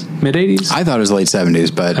 80s, mid 80s. I thought it was late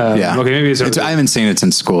 70s, but yeah. Okay, maybe it's I haven't seen it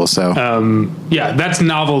since school, so yeah, that's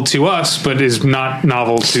novel to us, but is not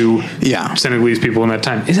novel to Senegalese people in that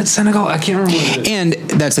time. Is it Senegal? I can't remember what it is. And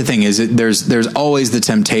that's the thing, is there's always the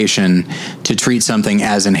temptation to treat something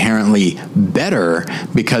as inherently better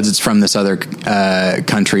because it's from this other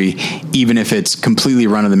country, even if it's completely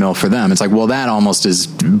run-of-the-mill for them. It's like, well, that almost is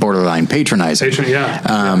borderline patronizing.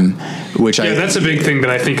 Which that's a big thing that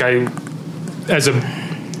I think God,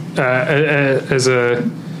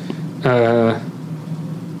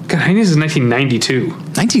 Hyenas is 1992.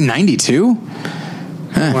 1992?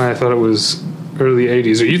 Well, I thought it was early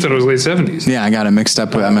 80s, or you thought it was late 70s. Yeah, I got it mixed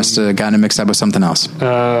up. I must have gotten it mixed up with something else.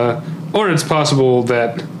 Or it's possible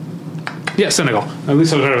that, Senegal. At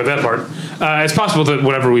least I was right about that part. It's possible that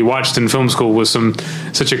whatever we watched in film school was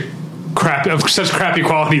such crappy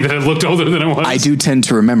quality that it looked older than it was. I do tend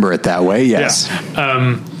to remember it that way. Yes.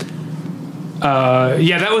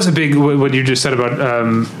 That was a big. What you just said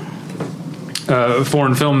about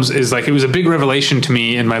foreign films is like, it was a big revelation to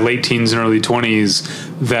me in my late teens and early 20s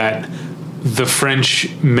that the French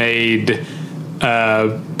made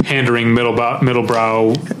pandering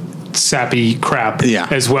middlebrow sappy crap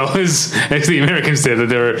as well as the Americans did. That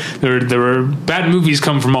there were bad movies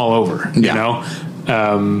come from all over. You know.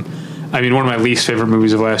 I mean, one of my least favorite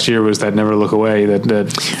movies of last year was that Never Look Away, that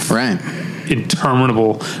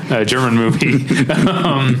interminable German movie.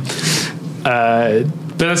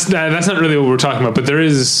 But that's not really what we're talking about. But there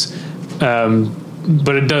is,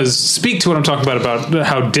 but it does speak to what I'm talking about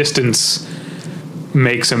how distance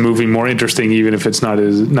makes a movie more interesting, even if it's not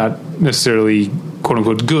necessarily quote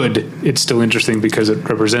unquote good. It's still interesting because it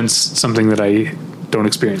represents something that I don't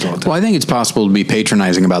experience all the time. Well, I think it's possible to be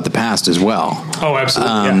patronizing about the past as well. Oh,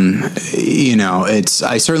 absolutely. You know, I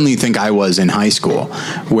certainly think I was in high school,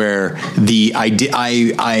 where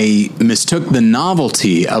I mistook the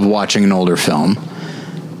novelty of watching an older film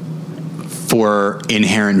for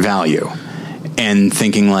inherent value. And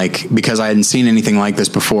thinking like, because I hadn't seen anything like this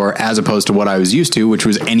before, as opposed to what I was used to, which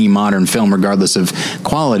was any modern film, regardless of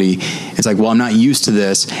quality, it's like, well, I'm not used to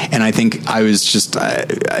this. And I think I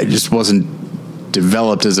just wasn't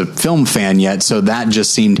developed as a film fan yet, so that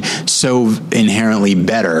just seemed so inherently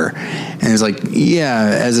better. And it's like,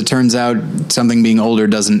 as it turns out, something being older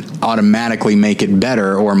doesn't automatically make it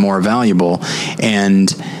better or more valuable. And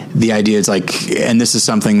the idea is like, and this is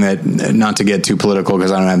something that, not to get too political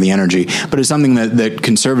because I don't have the energy, but it's something that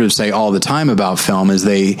conservatives say all the time about film,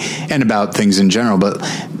 and about things in general, but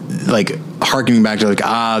like harkening back to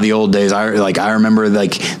like, the old days. I remember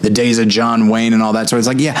like the days of John Wayne and all that. So it's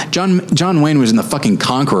like, John Wayne was in The fucking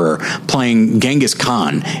Conqueror playing Genghis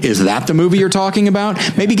Khan. Is that the movie you're talking about?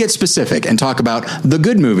 Maybe get specific and talk about the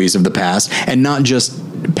good movies of the past and not just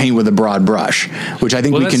paint with a broad brush, which I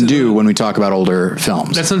think we can do when we talk about older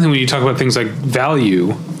films. That's something when you talk about things like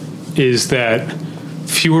value, is that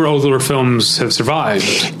fewer older films have survived.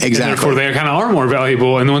 Exactly. And therefore, they kind of are more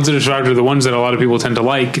valuable, and the ones that have survived are the ones that a lot of people tend to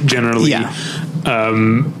like, generally.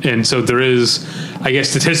 And so there is, I guess,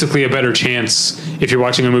 statistically a better chance if you're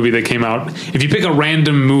watching a movie that came out. If you pick a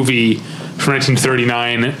random movie from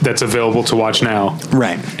 1939 that's available to watch now,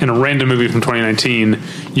 right, and a random movie from 2019,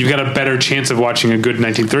 you've got a better chance of watching a good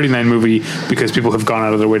 1939 movie because people have gone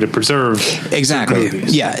out of their way to preserve. Exactly.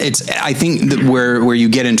 I think that where you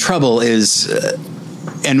get in trouble is.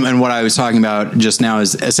 And what I was talking about just now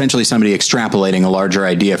is essentially somebody extrapolating a larger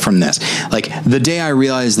idea from this. Like, the day I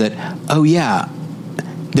realized that,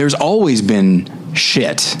 there's always been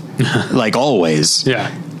shit. Like, always.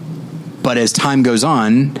 Yeah. But as time goes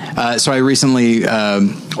on, so I recently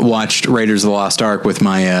watched Raiders of the Lost Ark with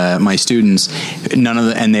my students.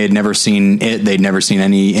 And they had never seen it. They'd never seen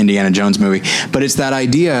any Indiana Jones movie. But it's that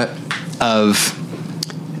idea of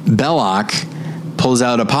Belloc pulls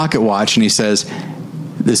out a pocket watch and he says,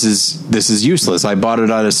 This is useless. I bought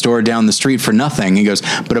it at a store down the street for nothing. He goes,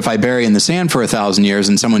 but if I bury it in the sand for 1,000 years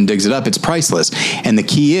and someone digs it up, it's priceless. And the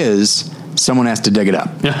key is someone has to dig it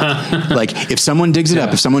up. Like, if someone digs it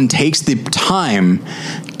up, if someone takes the time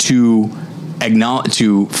to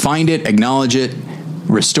find it, acknowledge it,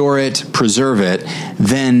 restore it, preserve it,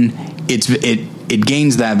 then it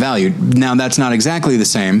gains that value. Now, that's not exactly the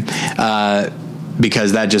same.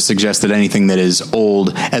 Because that just suggests that anything that is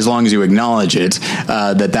old, as long as you acknowledge it,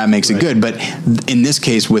 that makes it good. But in this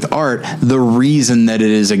case with art, the reason that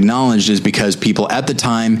it is acknowledged is because people at the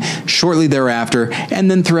time, shortly thereafter,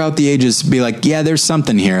 and then throughout the ages be like, there's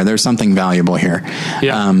something here. There's something valuable here.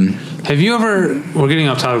 Yeah. Have you ever? We're getting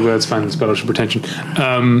off topic, but that's fine. It's Battleship Retention,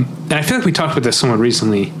 and I feel like we talked about this somewhat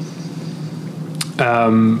recently.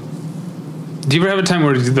 Do you ever have a time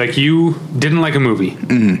where like you didn't like a movie?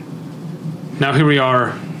 Mm-hmm. Now here we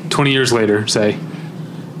are, 20 years later, say,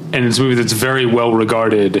 and it's a movie that's very well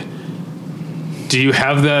regarded. Do you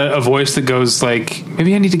have a voice that goes like,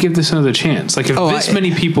 maybe I need to give this another chance? Like if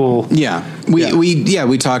many people... Yeah.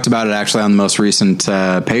 We talked about it actually on the most recent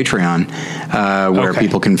Patreon, where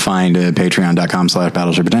people can find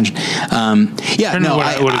patreon.com/Battleship Retention. I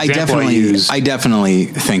definitely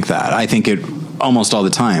think that. I think it almost all the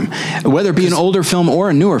time, whether it be an older film or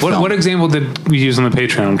a newer film. What example did we use on the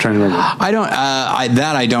Patreon? I'm trying to remember.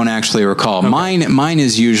 I don't actually recall. Okay. Mine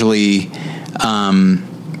is usually...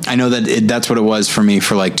 I know that's what it was for me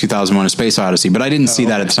for like 2001: A Space Odyssey, but I didn't see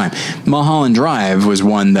that at the time. Mulholland Drive was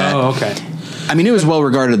one that... Oh, okay. I mean, it was well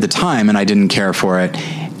regarded at the time, and I didn't care for it.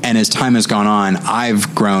 And as time has gone on,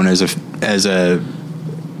 I've grown as a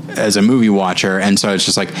movie watcher, and so it's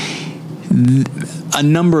just like a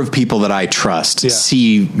number of people that I trust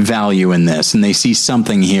see value in this, and they see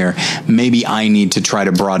something here. Maybe I need to try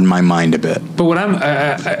to broaden my mind a bit. But what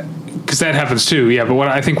because that happens too, yeah. But what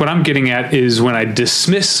I'm getting at is when I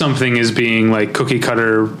dismiss something as being like cookie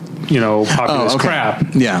cutter, populist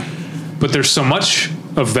crap. Yeah. But there's so much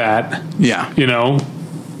of that. Yeah.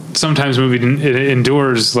 Sometimes movie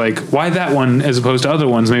endures like, why that one as opposed to other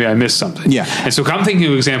ones? Maybe I missed something. Yeah. And so I'm thinking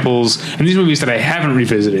of examples, and these movies that I haven't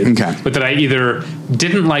revisited, but that I either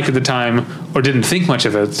didn't like at the time or didn't think much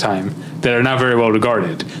of at the time, that are now very well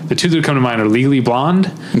regarded. The two that come to mind are Legally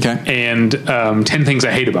Blonde and 10 Things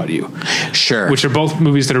I Hate About You. Sure. Which are both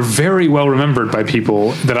movies that are very well remembered by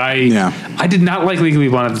people that I did not like Legally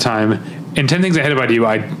Blonde at the time, and 10 Things I Hate About You,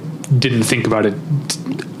 I didn't think about it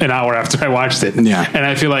an hour after I watched it. Yeah. And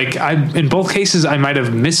I feel like in both cases I might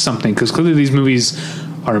have missed something, because clearly these movies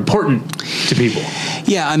are important to people.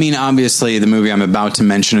 Yeah, I mean, obviously the movie I'm about to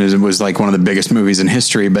mention was like one of the biggest movies in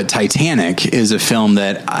history, but Titanic is a film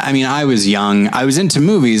that, I mean, I was young. I was into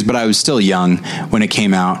movies, but I was still young when it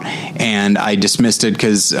came out, and I dismissed it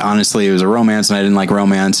because honestly it was a romance and I didn't like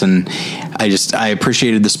romance, and I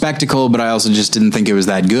appreciated the spectacle, but I also just didn't think it was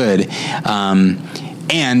that good.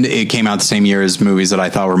 And it came out the same year as movies that I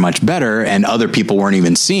thought were much better and other people weren't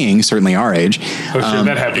even seeing, certainly our age. Oh, sure,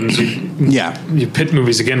 that happens. You pit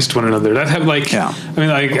movies against one another. That have I mean,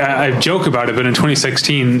 like I joke about it, but in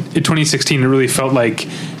 2016, it really felt like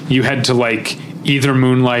you had to like either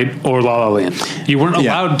Moonlight or La La Land. You weren't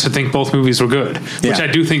allowed to think both movies were good, which I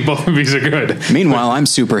do think both movies are good. Meanwhile, I'm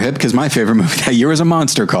super hip because my favorite movie that year was A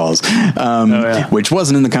Monster Calls, which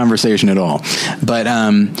wasn't in the conversation at all. But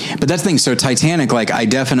that's the thing. So Titanic, like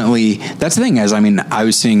that's the thing is, I mean, I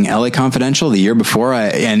was seeing LA Confidential the year before,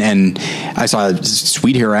 and I saw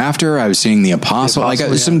Sweet Hereafter. I was seeing The Apostle.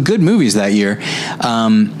 Some good movies that year.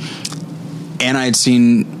 And I had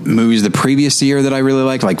seen movies the previous year that I really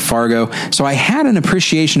liked, like Fargo. So I had an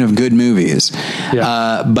appreciation of good movies.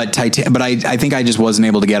 Yeah. But I think I just wasn't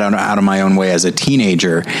able to get out of my own way as a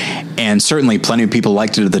teenager. And certainly plenty of people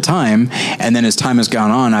liked it at the time. And then as time has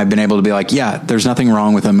gone on, I've been able to be like, yeah, there's nothing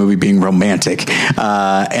wrong with a movie being romantic.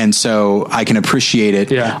 And so I can appreciate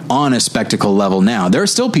it on a spectacle level now. There are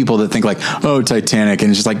still people that think like, oh, Titanic.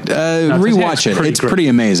 And it's just like, rewatch it. It's pretty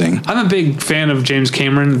amazing. I'm a big fan of James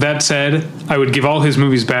Cameron. That said, I would give all his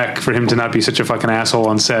movies back for him to not be such a fucking asshole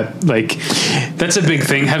on set. Like, that's a big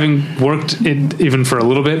thing. Having worked even for a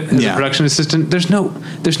little bit as a production assistant, there's no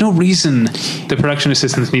reason the production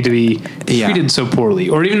assistants need to be treated so poorly.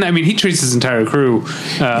 Or even, I mean, he treats his entire crew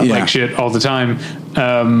like shit all the time.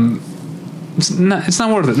 It's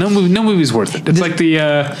not worth it. No movie's worth it. It's like the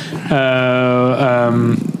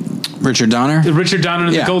Richard Donner? Richard Donner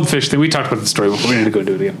and the Goldfish thing. We talked about the story before. We need to go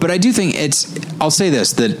into it again. But I do think I'll say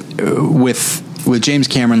this, that with James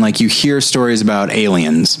Cameron, like, you hear stories about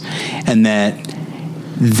Aliens and that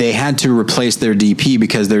they had to replace their DP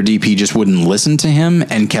because their DP just wouldn't listen to him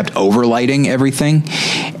and kept overlighting everything.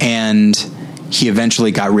 And he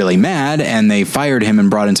eventually got really mad and they fired him and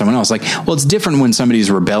brought in someone else. Like, well, it's different when somebody's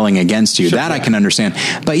rebelling against you. Sure, I can understand.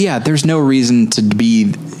 But yeah, there's no reason to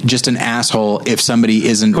be just an asshole if somebody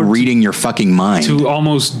isn't reading your fucking mind. To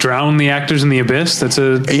almost drown the actors in the abyss. That's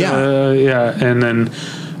and then,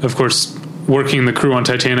 of course, working the crew on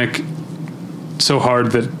Titanic so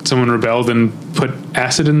hard that someone rebelled and put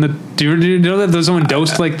acid in the... Do you know that someone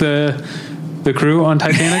dosed like the crew on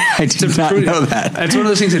Titanic? I did not know that. It's one of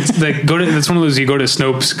those things that's like it's one of those you go to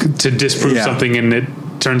Snopes to disprove something and it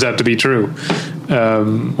turns out to be true.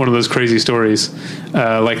 One of those crazy stories,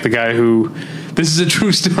 like the guy who... This is a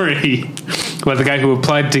true story about the guy who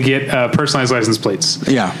applied to get personalized license plates.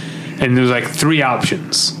 Yeah. And there was like 3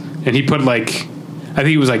 options. and he put like, I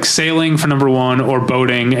think it was like sailing for number 1 or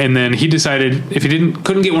boating, and then he decided if he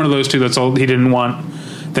couldn't get one of those two, that's all he didn't want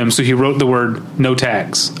them. So he wrote the word no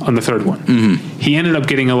tags on the third one. Mm-hmm. He ended up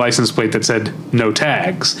getting a license plate that said no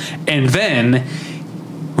tags, and then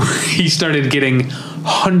he started getting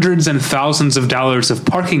hundreds and thousands of dollars of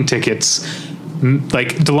parking tickets,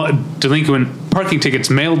 like delinquent parking tickets,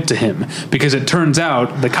 mailed to him, because it turns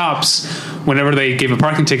out the cops, whenever they gave a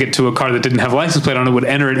parking ticket to a car that didn't have a license plate on it, would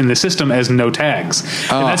enter it in the system as no tags.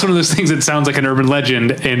 And that's one of those things that sounds like an urban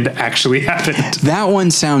legend and actually happened. That one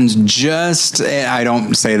sounds just, I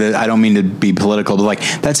don't say that, I don't mean to be political, but like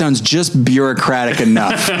that sounds just bureaucratic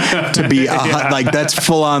enough to be like, that's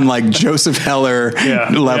full on like Joseph Heller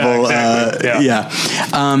level. Yeah,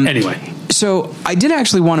 exactly. Anyway. So I did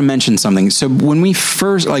actually want to mention something. So when you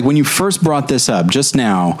first brought this up just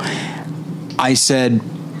now, I said,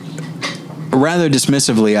 rather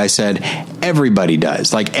dismissively, I said, everybody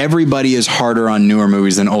does. Like, everybody is harder on newer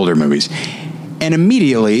movies than older movies. And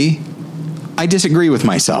immediately, I disagree with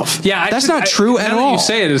myself. Yeah, that's not true at all. You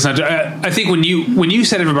say it is not. I think when you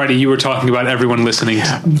said everybody, you were talking about everyone listening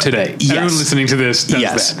today. Yes. Everyone listening to this.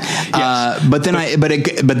 Yes. Yes. But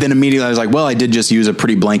then immediately I was like, well, I did just use a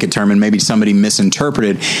pretty blanket term, and maybe somebody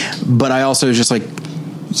misinterpreted. But I also was just like,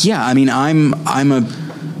 yeah, I mean, I'm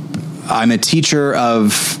a teacher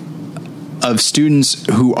of students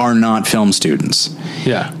who are not film students.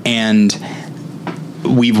 Yeah. And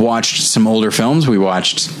we've watched some older films. We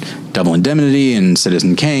watched Double Indemnity and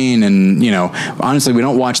Citizen Kane, and honestly, we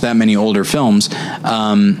don't watch that many older films.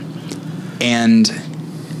 I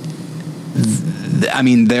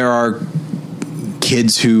mean, there are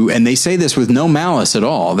kids who, and they say this with no malice at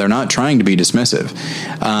all, they're not trying to be dismissive,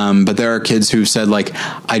 but there are kids who've said, like,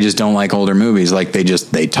 I just don't like older movies. Like, they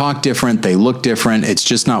talk different, they look different, it's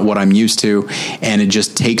just not what I'm used to, and it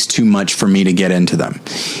just takes too much for me to get into them.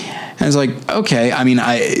 And it's like, okay, I mean,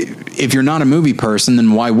 if you're not a movie person,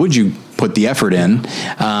 then why would you put the effort in?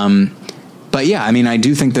 But yeah, I mean, I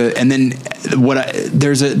do think that, and then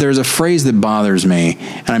there's a phrase that bothers me,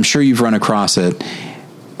 and I'm sure you've run across it,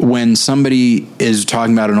 when somebody is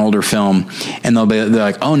talking about an older film and they're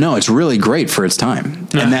like, oh no, it's really great for its time.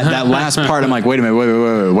 And that last part, I'm like, wait a minute,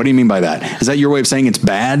 wait. What do you mean by that? Is that your way of saying it's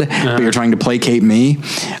bad, but you're trying to placate me?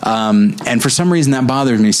 And for some reason that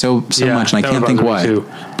bothers me so much, and I can't think why. Too.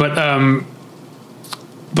 But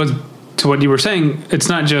to what you were saying, it's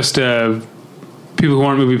not just people who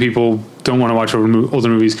aren't movie people don't want to watch older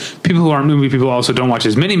movies. People who aren't movie people also don't watch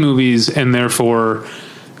as many movies, and therefore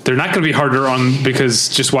they're not going to be harder on, because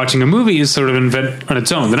just watching a movie is sort of an event on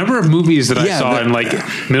its own. The number of movies that I saw in like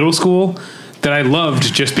middle school that I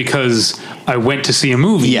loved just because I went to see a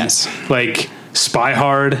movie. Yes. Like Spy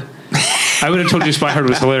Hard. I would have told you Spy Hard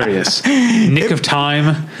was hilarious. Nick of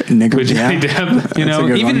Time. With Johnny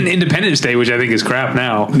Depp. Even Independence Day, which I think is crap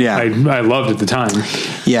now. Yeah. I loved at the time.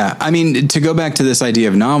 Yeah. I mean, to go back to this idea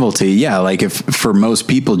of novelty, yeah, like if for most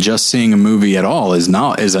people just seeing a movie at all is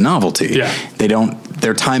a novelty. Yeah.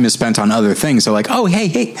 Their time is spent on other things. They're like, oh,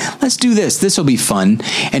 hey, let's do this. This will be fun.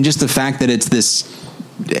 And just the fact that it's this,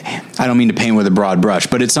 I don't mean to paint with a broad brush,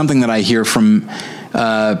 but it's something that I hear from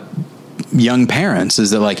young parents, is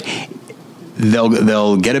that like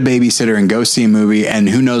they'll get a babysitter and go see a movie, and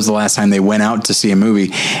who knows the last time they went out to see a movie,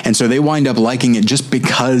 and so they wind up liking it just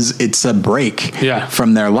because it's a break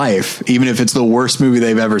from their life, even if it's the worst movie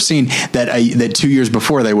they've ever seen that 2 years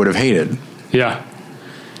before they would have hated. Yeah.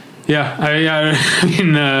 Yeah, I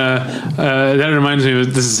mean, that reminds me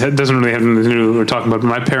of, doesn't really have anything to do with what we're talking about, but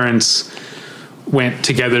my parents went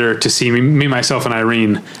together to see me, myself, and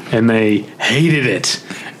Irene, and they hated it.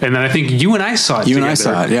 And then I think you and I saw it together. You and I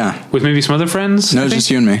saw it, yeah. With maybe some other friends? No, just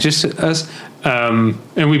you and me. Just us. And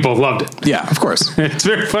we both loved it. Yeah, of course. It's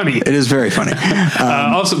very funny. It is very funny.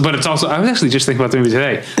 I was actually just thinking about the movie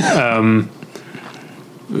today.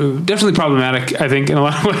 Definitely problematic, I think, in a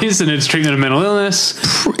lot of ways, in its treatment of mental illness.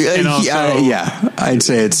 And also, I'd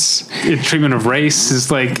say its treatment of race is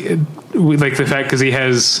like the fact, because he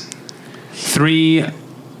has 3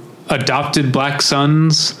 adopted black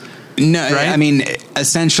sons. No, right? I mean,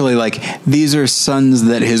 essentially, like, these are sons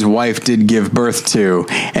that his wife did give birth to,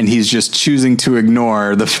 and he's just choosing to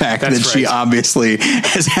ignore the fact that she obviously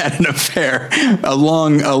has had an affair, a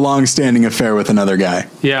long-standing affair with another guy.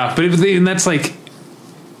 Yeah, but that's like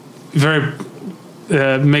very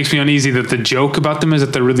makes me uneasy that the joke about them is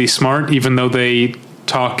that they're really smart, even though they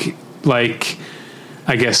talk like,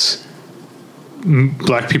 I guess,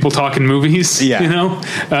 black people talk in movies. Yeah,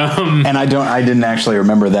 and I didn't actually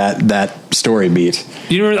remember that story beat.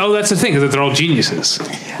 You remember? Oh, that's the thing, is that they're all geniuses.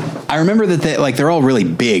 I remember that they're all really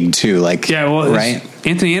big too. Like, Yeah, well, right.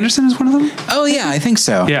 Anthony Anderson is one of them? Oh yeah, I think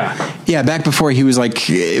so. Yeah. Back before he was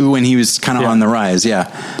when he was kind of on the rise. Yeah,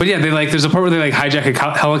 But yeah, there's a part where they hijack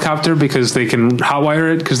a helicopter because they can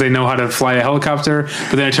hotwire it because they know how to fly a helicopter.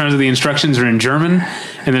 But then it turns out the instructions are in German,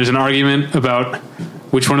 and there's an argument about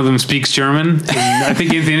which one of them speaks German. And I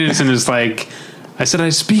think Anthony Anderson is like, I said I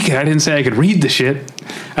speak it. I didn't say I could read the shit.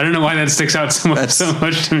 I don't know why that sticks out so much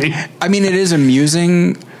to me. I mean, it is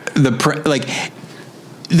amusing. The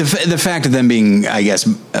fact of them being, I guess,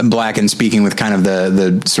 black and speaking with kind of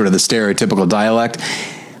the sort of the stereotypical dialect.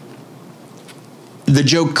 The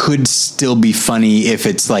joke could still be funny if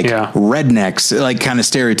it's rednecks, like kind of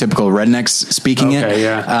stereotypical rednecks speaking it.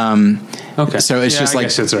 Okay. So it's just I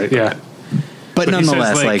guess that's right. Yeah. But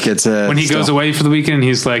nonetheless, says, it's a when he goes away for the weekend,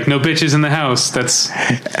 he's like, "No bitches in the house." That's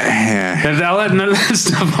none of that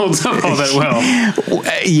stuff holds up all that well.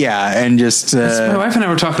 And just my wife and I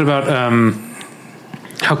were talking about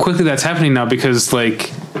how quickly that's happening now because and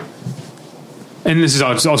this is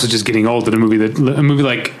also just getting old. That a movie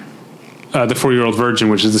like The 4-Year-Old Virgin,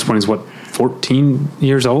 which at this point is 14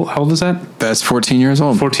 years old. How old is that? That's 14 years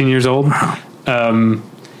old. 14 years old.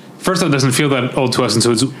 First, it doesn't feel that old to us, and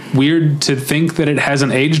so it's weird to think that it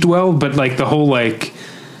hasn't aged well. But the whole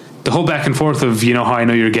back and forth of how I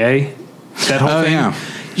know you're gay, that whole thing.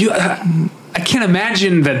 Yeah. I can't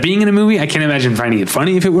imagine that being in a movie. I can't imagine finding it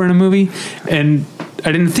funny if it were in a movie, and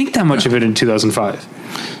I didn't think that much of it in 2005.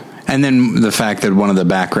 And then the fact that one of the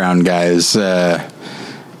background guys, one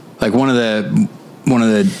of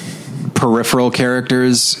the peripheral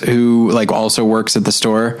characters who also works at the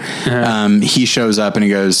store, he shows up and he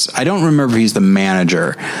goes, I don't remember if he's the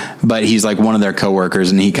manager, but he's one of their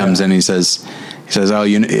coworkers, and he comes in and he says, oh,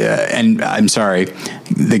 and I'm sorry,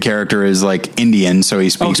 the character is Indian, so he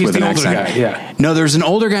speaks with an accent. Guy, No, there's an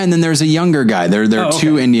older guy and then there's a younger guy. There are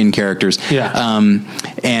two Indian characters.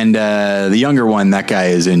 And the younger one, that guy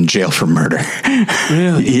is in jail for murder.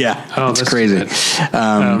 Really? Yeah. Oh, it's crazy.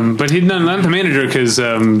 But he's not the manager because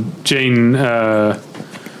Jane.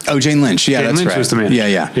 Jane Lynch. Yeah, Jane that's Lynch right. was the manager.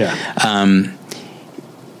 Yeah.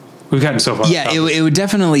 We've gotten so far. Yeah, it would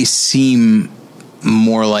definitely seem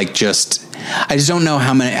more like just. I just don't know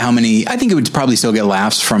how many. I think it would probably still get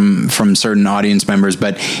laughs from certain audience members,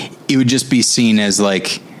 but it would just be seen as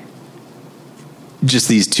just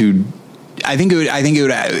these two. I think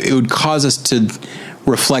it would cause us to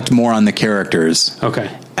reflect more on the characters. Okay.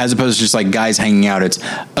 As opposed to just guys hanging out. It's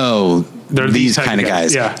they're these kind of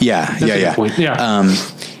guys. Yeah. That's a good point. Yeah.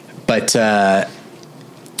 But.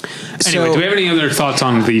 Anyway, do we have any other thoughts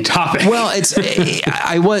on the topic? Well, I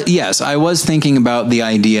was thinking about the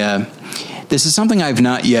idea. This is something I've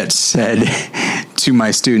not yet said to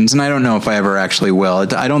my students, and I don't know if I ever actually will.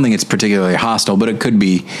 I don't think it's particularly hostile, but it could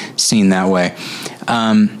be seen that way.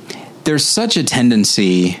 There's such a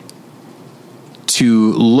tendency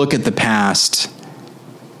to look at the past.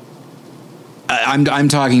 I'm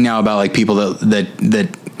talking now about people that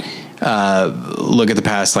look at the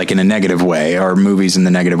past in a negative way, or movies in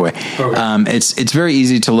the negative way. Okay. It's very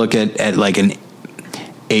easy to look at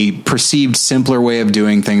a perceived simpler way of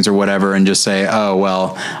doing things or whatever, and just say, oh,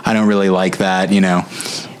 well, I don't really like that, and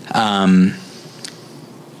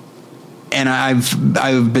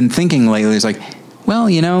I've been thinking lately, it's well,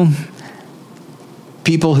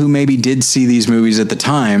 people who maybe did see these movies at the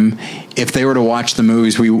time, if they were to watch the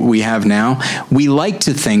movies we have now, we like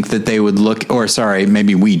to think that they would look, or sorry,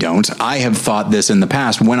 maybe we don't. I have thought this in the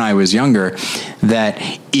past when I was younger, that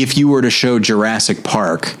if you were to show Jurassic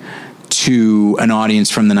Park to an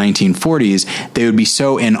audience from the 1940s, they would be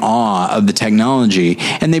so in awe of the technology,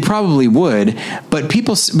 and they probably would. But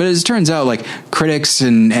as it turns out, critics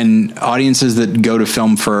and audiences that go to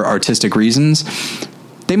film for artistic reasons,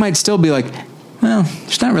 they might still be well,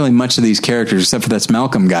 there's not really much of these characters except for that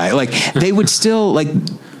Malcolm guy. They would still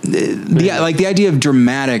the idea of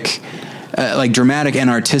dramatic and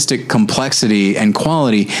artistic complexity and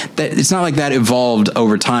quality. That it's not that evolved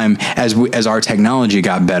over time as our technology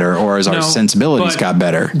got better or as our sensibilities got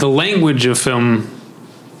better. The language of film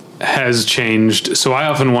has changed, so I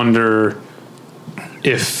often wonder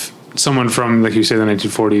if someone from, like you say, the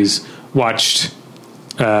 1940s watched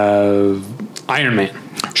Iron Man.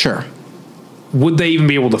 Sure. Would they even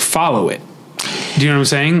be able to follow it? Do you know what I'm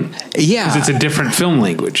saying? Yeah. Because it's a different film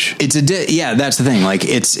language. That's the thing.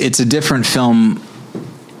 It's a different film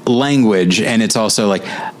language, and it's also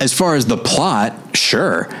as far as the plot,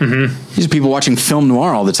 sure. Mm-hmm. These are people watching film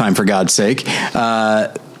noir all the time, for God's sake.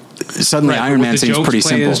 Suddenly Iron Man seems pretty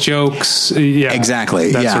simple. As jokes. Yeah.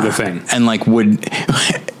 Exactly. That sort of thing. And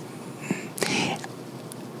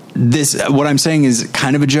what I'm saying is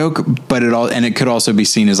kind of a joke, but it could also be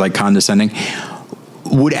seen as like condescending.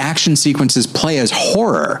 Would action sequences play as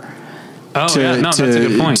horror? That's a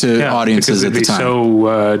good point. To audiences at the time.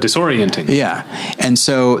 So disorienting. Yeah. And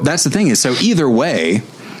so that's the thing is, so either way,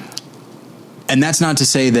 and that's not to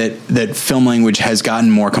say that film language has gotten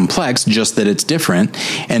more complex, just that it's different.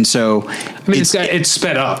 And so it's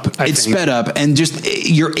sped up. It's sped up, and just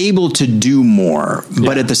you're able to do more.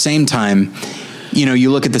 But at the same time,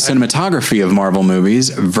 you look at the cinematography of Marvel movies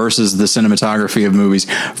versus the cinematography of movies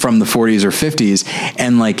from the 40s or 50s,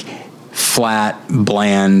 and like flat,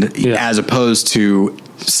 bland, as opposed to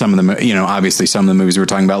some of the, obviously some of the movies we're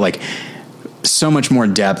talking about, like so much more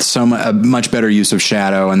depth, a much better use of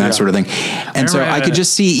shadow and that sort of thing. And so I could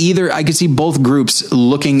just see I could see both groups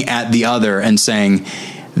looking at the other and saying,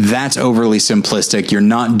 that's overly simplistic. You're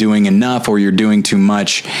not doing enough, or you're doing too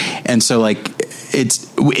much. And so like,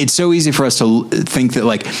 it's so easy for us to think that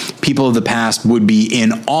like people of the past would be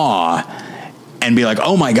in awe and be like,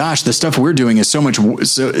 oh my gosh, the stuff we're doing is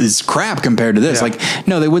is crap compared to this. Like,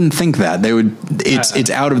 no, they wouldn't think that. They would, it's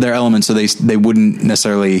out of their element. So they wouldn't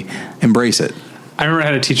necessarily embrace it. I remember I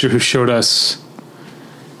had a teacher who showed us,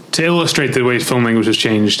 to illustrate the way film language has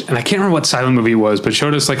changed, and I can't remember what silent movie it was, but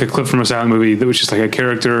showed us like a clip from a silent movie that was just like a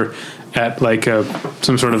character at like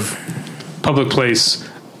some sort of public place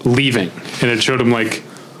leaving, and it showed him like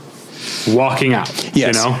walking out,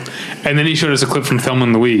 and then he showed us a clip from Thelma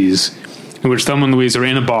and Louise, in which Thelma and Louise are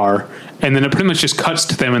in a bar, and then it pretty much just cuts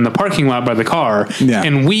to them in the parking lot by the car. Yeah.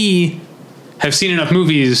 And we have seen enough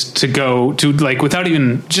movies to go to like, without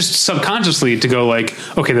even just subconsciously to go like,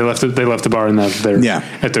 okay, they left the bar and they're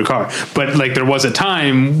at their car. But like, there was a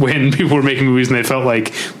time when people were making movies and they felt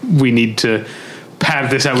like, we need to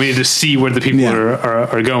pad this out. We need to see where the people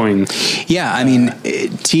are going. Yeah. I mean,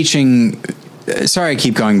 teaching, sorry, I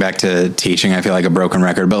keep going back to teaching. I feel like a broken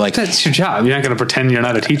record, but like, that's your job. You're not going to pretend you're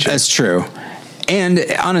not a teacher. That's true. And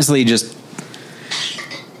honestly, just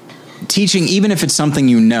teaching, even if it's something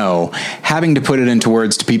having to put it into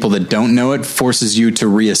words to people that don't know it forces you to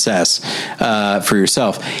reassess for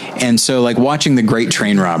yourself. And so like watching The Great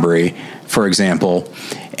Train Robbery, for example,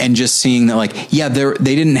 and just seeing that like,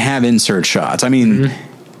 they didn't have insert shots. I mean,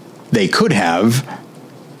 they could have,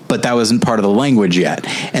 but that wasn't part of the language yet.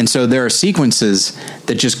 And so there are sequences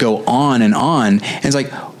that just go on and on. And it's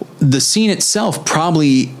like the scene itself,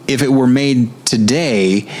 probably if it were made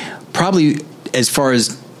today, probably as far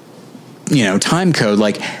as, time code,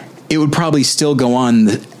 like it would probably still go on,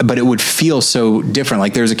 but it would feel so different.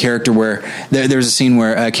 Like there's a character where there's a scene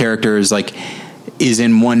where a character is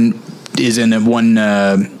in one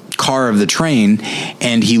car of the train,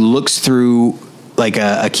 and he looks through like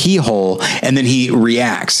a keyhole, and then he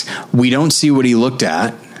reacts. We don't see what he looked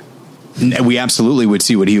at. We absolutely would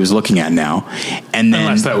see what he was looking at now. And then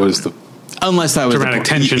unless that was dramatic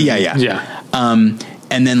tension. Yeah.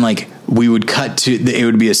 And then like we would cut to, it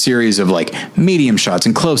would be a series of like medium shots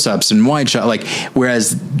and close-ups and wide shot, like,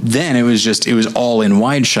 whereas then it was all in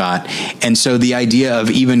wide shot. And so the idea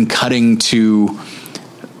of even cutting to,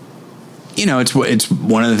 it's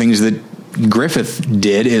one of the things that Griffith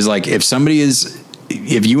did is like,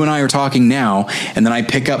 if you and I are talking now and then I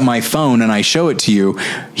pick up my phone and I show it to you,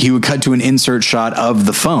 he would cut to an insert shot of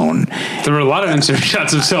the phone. There were a lot of insert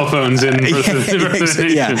shots of cell phones in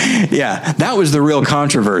yeah. That was the real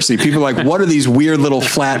controversy. People are like, what are these weird little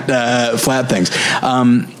flat things?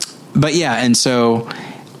 But yeah. And so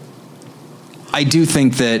I do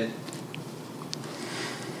think that,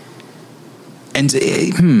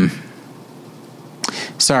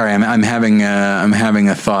 sorry, I'm having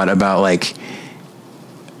a thought about like,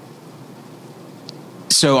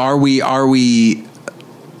 so are we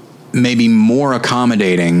maybe more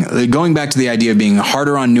accommodating, going back to the idea of being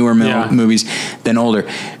harder on newer movies than older?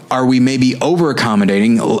 Are we maybe over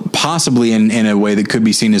accommodating, possibly in a way that could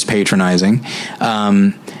be seen as patronizing?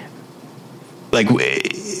 We're like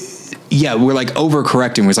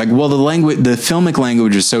overcorrecting. It's like, well, the filmic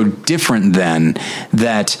language is so different then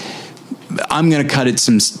that I'm going to cut it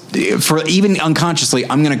even unconsciously,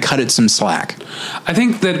 I'm going to cut it some slack. I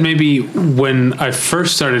think that maybe when I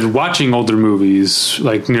first started watching older movies,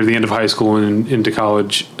 like near the end of high school and into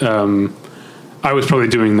college, I was probably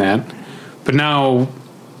doing that. But now,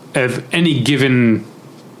 at any given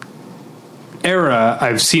era,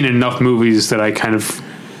 I've seen enough movies that I kind of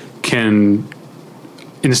can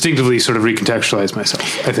instinctively sort of recontextualize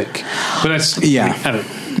myself, I think. But that's,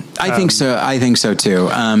 I think so. I think so too.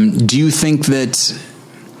 Do you think that,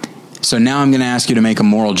 so now I'm going to ask you to make a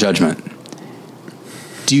moral judgment.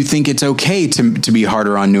 Do you think it's okay to be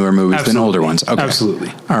harder on newer movies than older ones? Okay.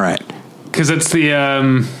 Absolutely. All right. Because it's the,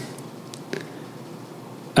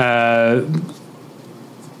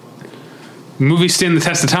 movies stand the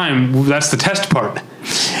test of time. That's the test part.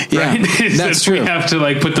 Yeah, right? that's true. We have to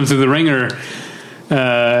like put them through the ringer.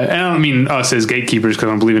 And I don't mean us as gatekeepers because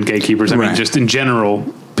I don't believe in gatekeepers. I mean just in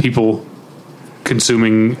general, people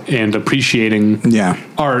consuming and appreciating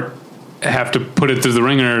art have to put it through the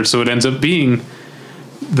ringer, so it ends up being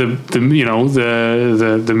the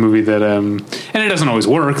movie that and it doesn't always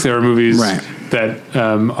work. There are movies that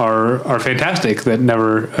are fantastic that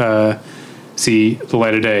never see the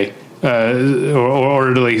light of day. Or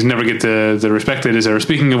at least never get the respect that is there.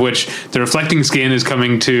 Speaking of which, The Reflecting Skin is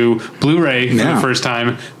coming to Blu-ray for the first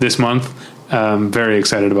time this month. Very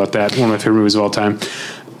excited about that. One of my favorite movies of all time.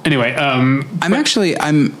 Anyway, I'm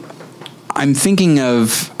thinking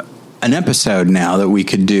of an episode now that we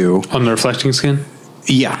could do on The Reflecting Skin.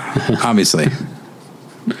 Yeah, obviously.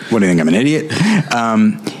 What do you think? I'm an idiot.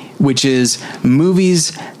 Which is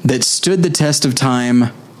movies that stood the test of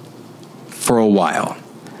time for a while.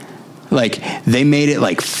 Like they made it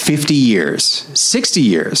like 50 years, 60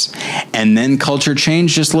 years, and then culture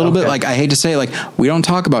changed just a little bit. Like I hate to say, like we don't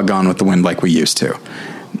talk about Gone with the Wind like we used to.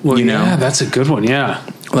 Well, yeah, that's a good one. Yeah.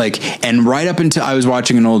 Like, and right up until I was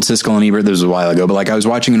watching an old Siskel and Ebert, this was a while ago, but like I was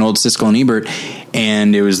watching an old Siskel and Ebert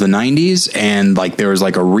and it was the 90s and like there was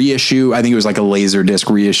like a reissue. I think it was like a Laserdisc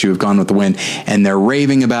reissue of Gone with the Wind and they're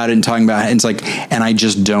raving about it and talking about it. And it's like, and I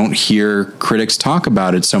just don't hear critics talk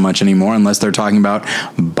about it so much anymore unless they're talking about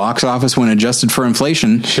box office when adjusted for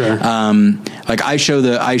inflation. Sure. Like I show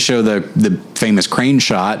the famous crane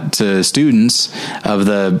shot to students of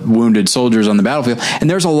the wounded soldiers on the battlefield. And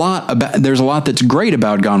there's a lot that's great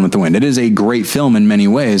about Gone with the Wind. It is a great film in many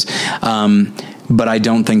ways. But I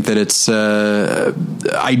don't think that it's,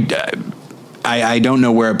 I don't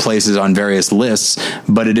know where it places on various lists,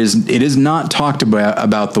 but it is not talked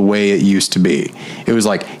about the way it used to be. It was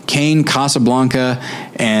like Kane, Casablanca,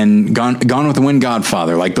 and Gone with the Wind,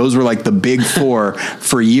 Godfather. Like those were like the big four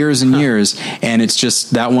for years and years. And it's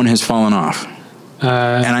just, that one has fallen off.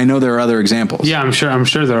 And I know there are other examples. Yeah, I'm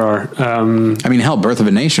sure there are. I mean, hell, Birth of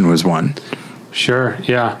a Nation was one. Sure.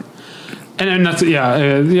 Yeah. And not that,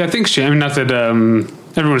 I think not that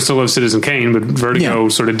everyone still loves Citizen Kane, but Vertigo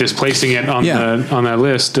sort of displacing it on that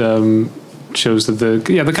list shows that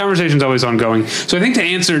the conversation's always ongoing. So I think to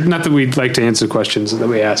answer, not that we'd like to answer questions that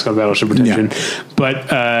we ask on Battleship Pretension,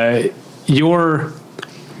 but your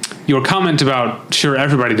comment about sure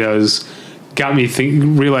everybody does got me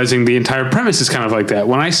realizing the entire premise is kind of like that.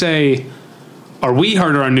 When I say, are we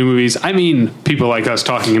harder on new movies? I mean, people like us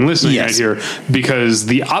talking and listening right here, because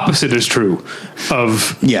the opposite is true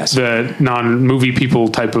of the non-movie people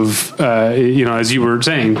type of, as you were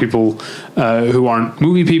saying, people who aren't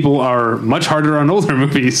movie people are much harder on older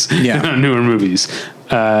movies than on newer movies.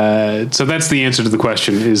 So that's the answer to the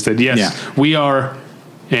question, is that we are,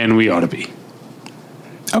 and we ought to be.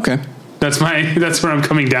 Okay. That's where I'm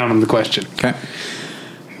coming down on the question. Okay.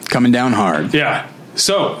 Coming down hard. Yeah.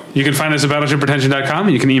 So you can find us at battleshippretension.com.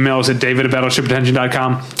 You can email us at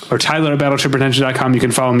david@battleshippretension.com or tyler@battleshippretension.com. You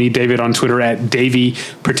can follow me, David, on Twitter at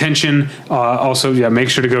DavyPretension. Also, make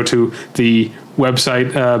sure to go to the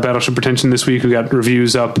website, Battleship Pretension this week. We got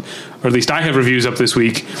reviews up, or at least I have reviews up this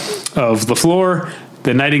week of The Floor,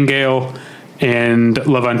 The Nightingale, and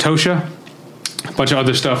Lavantosha. A bunch of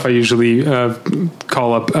other stuff I usually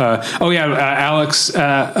call up. Alex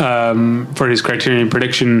for his Criterion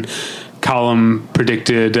prediction column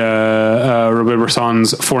predicted Robert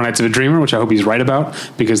Bresson's Four Nights of a Dreamer, which I hope he's right about,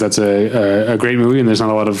 because that's a great movie and there's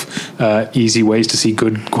not a lot of easy ways to see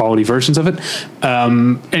good quality versions of it.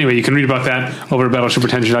 Anyway, you can read about that over at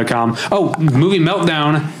battleshippretension.com. Oh, Movie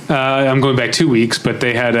Meltdown. I'm going back 2 weeks, but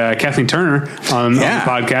they had Kathleen Turner on the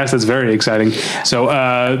podcast. That's very exciting. So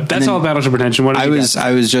that's all Battleship Pretension. What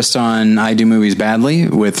I was just on I Do Movies Badly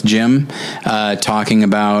with Jim talking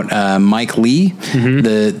about Mike Lee,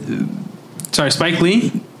 Spike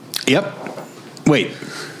Lee? Yep. Wait.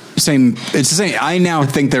 Same. It's the same. I now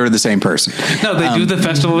think they're the same person. No, they do the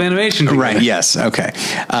Festival of Animation together. Right. Yes. Okay.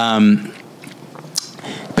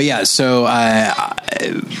 But yeah, so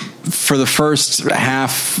for the first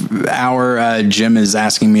half hour, Jim is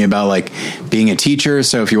asking me about like being a teacher.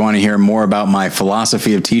 So if you want to hear more about my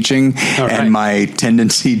philosophy of teaching and my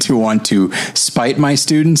tendency to want to spite my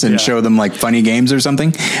students and show them like funny games or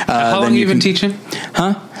something. How long have you been teaching?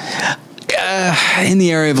 Huh? In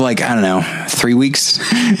the area of like, I don't know, 3 weeks.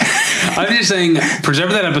 I'm just saying,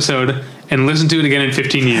 preserve that episode and listen to it again in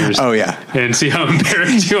 15 years. Oh yeah, and see how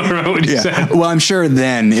embarrassed you are about what you said. Well, I'm sure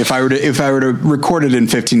then if I were to record it in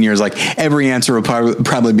 15 years, like every answer will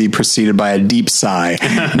probably be preceded by a deep sigh.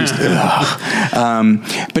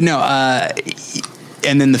 But no,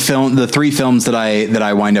 and then the three films that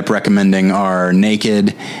I wind up recommending are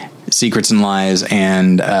Naked, Secrets and Lies,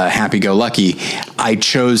 and Happy Go Lucky. I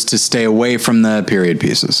chose to stay away from the period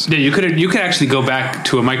pieces. Yeah, you could actually go back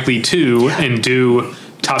to a Mike Leigh 2 and do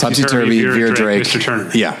Topsy-Turvy, Vera Drake, Mr.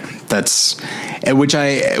 Turner. Yeah, that's which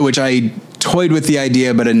I toyed with the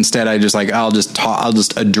idea, but instead I just I'll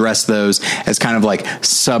just address those as kind of like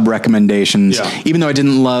sub recommendations. Yeah. Even though I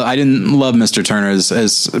didn't love Mr. Turner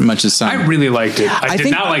as much as some. I really liked it. I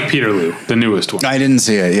did not like Peterloo, the newest one. I didn't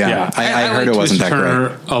see it. Yeah, I heard it wasn't Mr. that Turner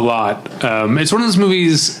great. A lot. It's one of those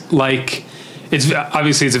movies like it's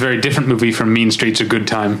a very different movie from Mean Streets or Good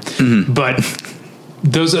Time, but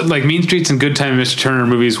those like Mean Streets and Good Time and Mr. Turner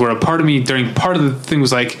movies where a part of me during part of the thing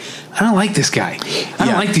was like, I don't like this guy. I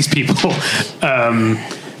don't like these people.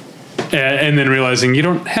 And then realizing you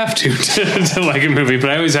don't have to like a movie, but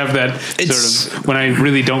I always have that sort of when I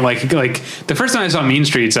really don't like the first time I saw Mean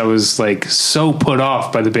Streets, I was like so put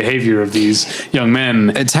off by the behavior of these young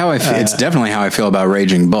men. It's how I it's definitely how I feel about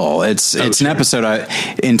Raging Bull. It's an episode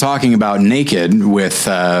in talking about Naked with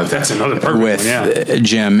that's another perfect one,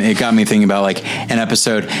 Jim. It got me thinking about like an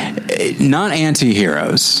episode, not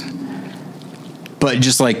anti-heroes, but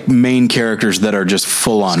just like main characters that are just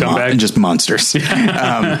full on just monsters.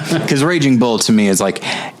 Because Raging Bull to me is like,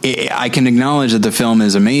 I can acknowledge that the film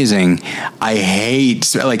is amazing. I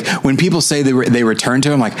hate like when people say they return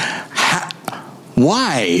to him, like,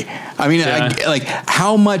 why? I mean, like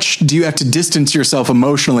how much do you have to distance yourself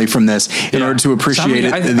emotionally from this in order to appreciate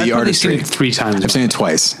the artistry? I've seen it 3 times. I've seen it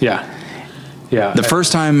twice. Yeah. Yeah. The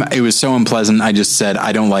first time it was so unpleasant, I just said,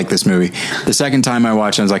 I don't like this movie. The second time I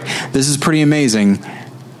watched it, I was like, this is pretty amazing.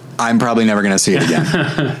 I'm probably never going to see it again.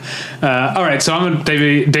 All right. So I'm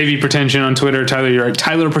Davey Pretension on Twitter. Tyler, you're at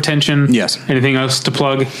Tyler Pretension. Yes. Anything else to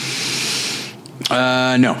plug?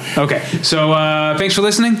 No. Okay. So thanks for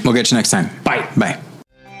listening. We'll get you next time. Bye. Bye.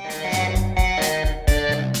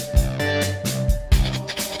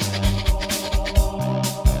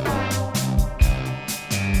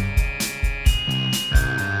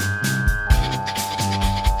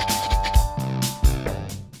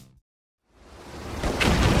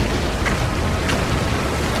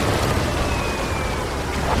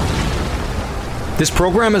 This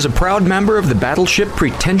program is a proud member of the Battleship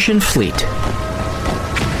Pretension Fleet.